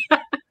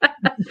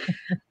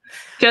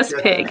 Just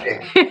pig.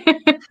 Hey,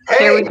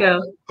 there we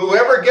go.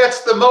 Whoever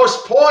gets the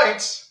most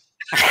points.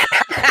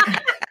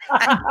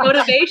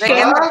 Motivation. They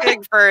get the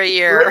pig for a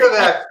year. Look at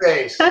that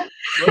face.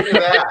 Look at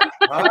that.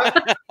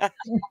 Huh?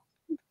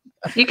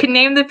 You can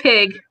name the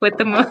pig with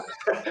the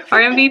our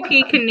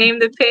MVP can name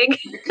the pig.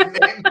 You can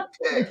name the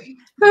pig.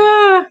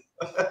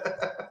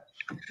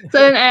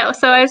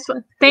 So I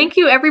thank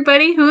you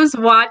everybody who's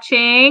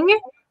watching.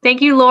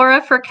 Thank you,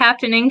 Laura, for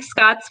captaining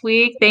Scott's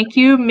Week. Thank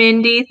you,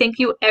 Mindy. Thank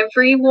you,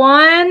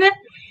 everyone.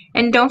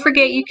 And don't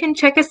forget, you can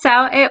check us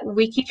out at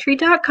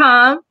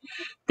wikitree.com.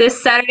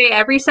 This Saturday,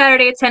 every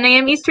Saturday at 10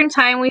 a.m. Eastern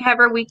Time, we have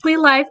our weekly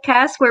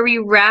LiveCast where we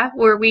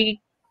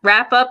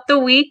wrap up the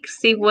week,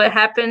 see what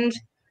happened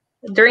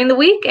during the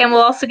week, and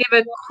we'll also give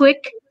a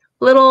quick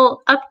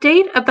little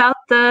update about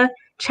the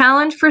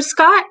challenge for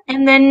Scott.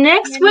 And then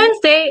next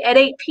Wednesday at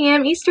 8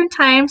 p.m. Eastern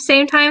Time,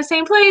 same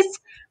place,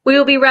 we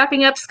will be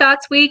wrapping up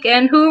Scott's Week.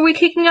 And who are we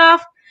kicking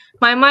off?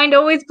 My mind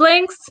always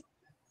blinks.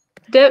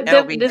 Is it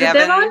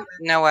Devon?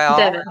 Noel,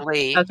 Devon.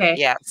 Lee. Okay.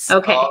 Yes.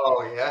 Okay.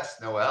 Oh yes,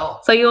 Noel.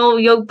 So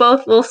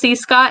we'll see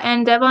Scott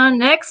and Devon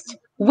next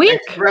week. And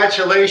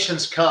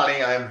congratulations,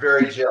 Connie. I am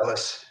very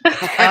jealous.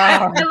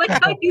 I like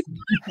how he's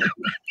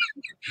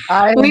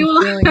I am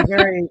feeling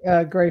very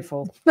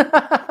grateful.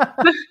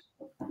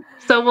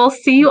 So we'll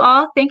see you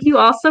all. Thank you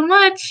all so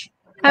much.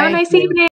 Have a nice evening.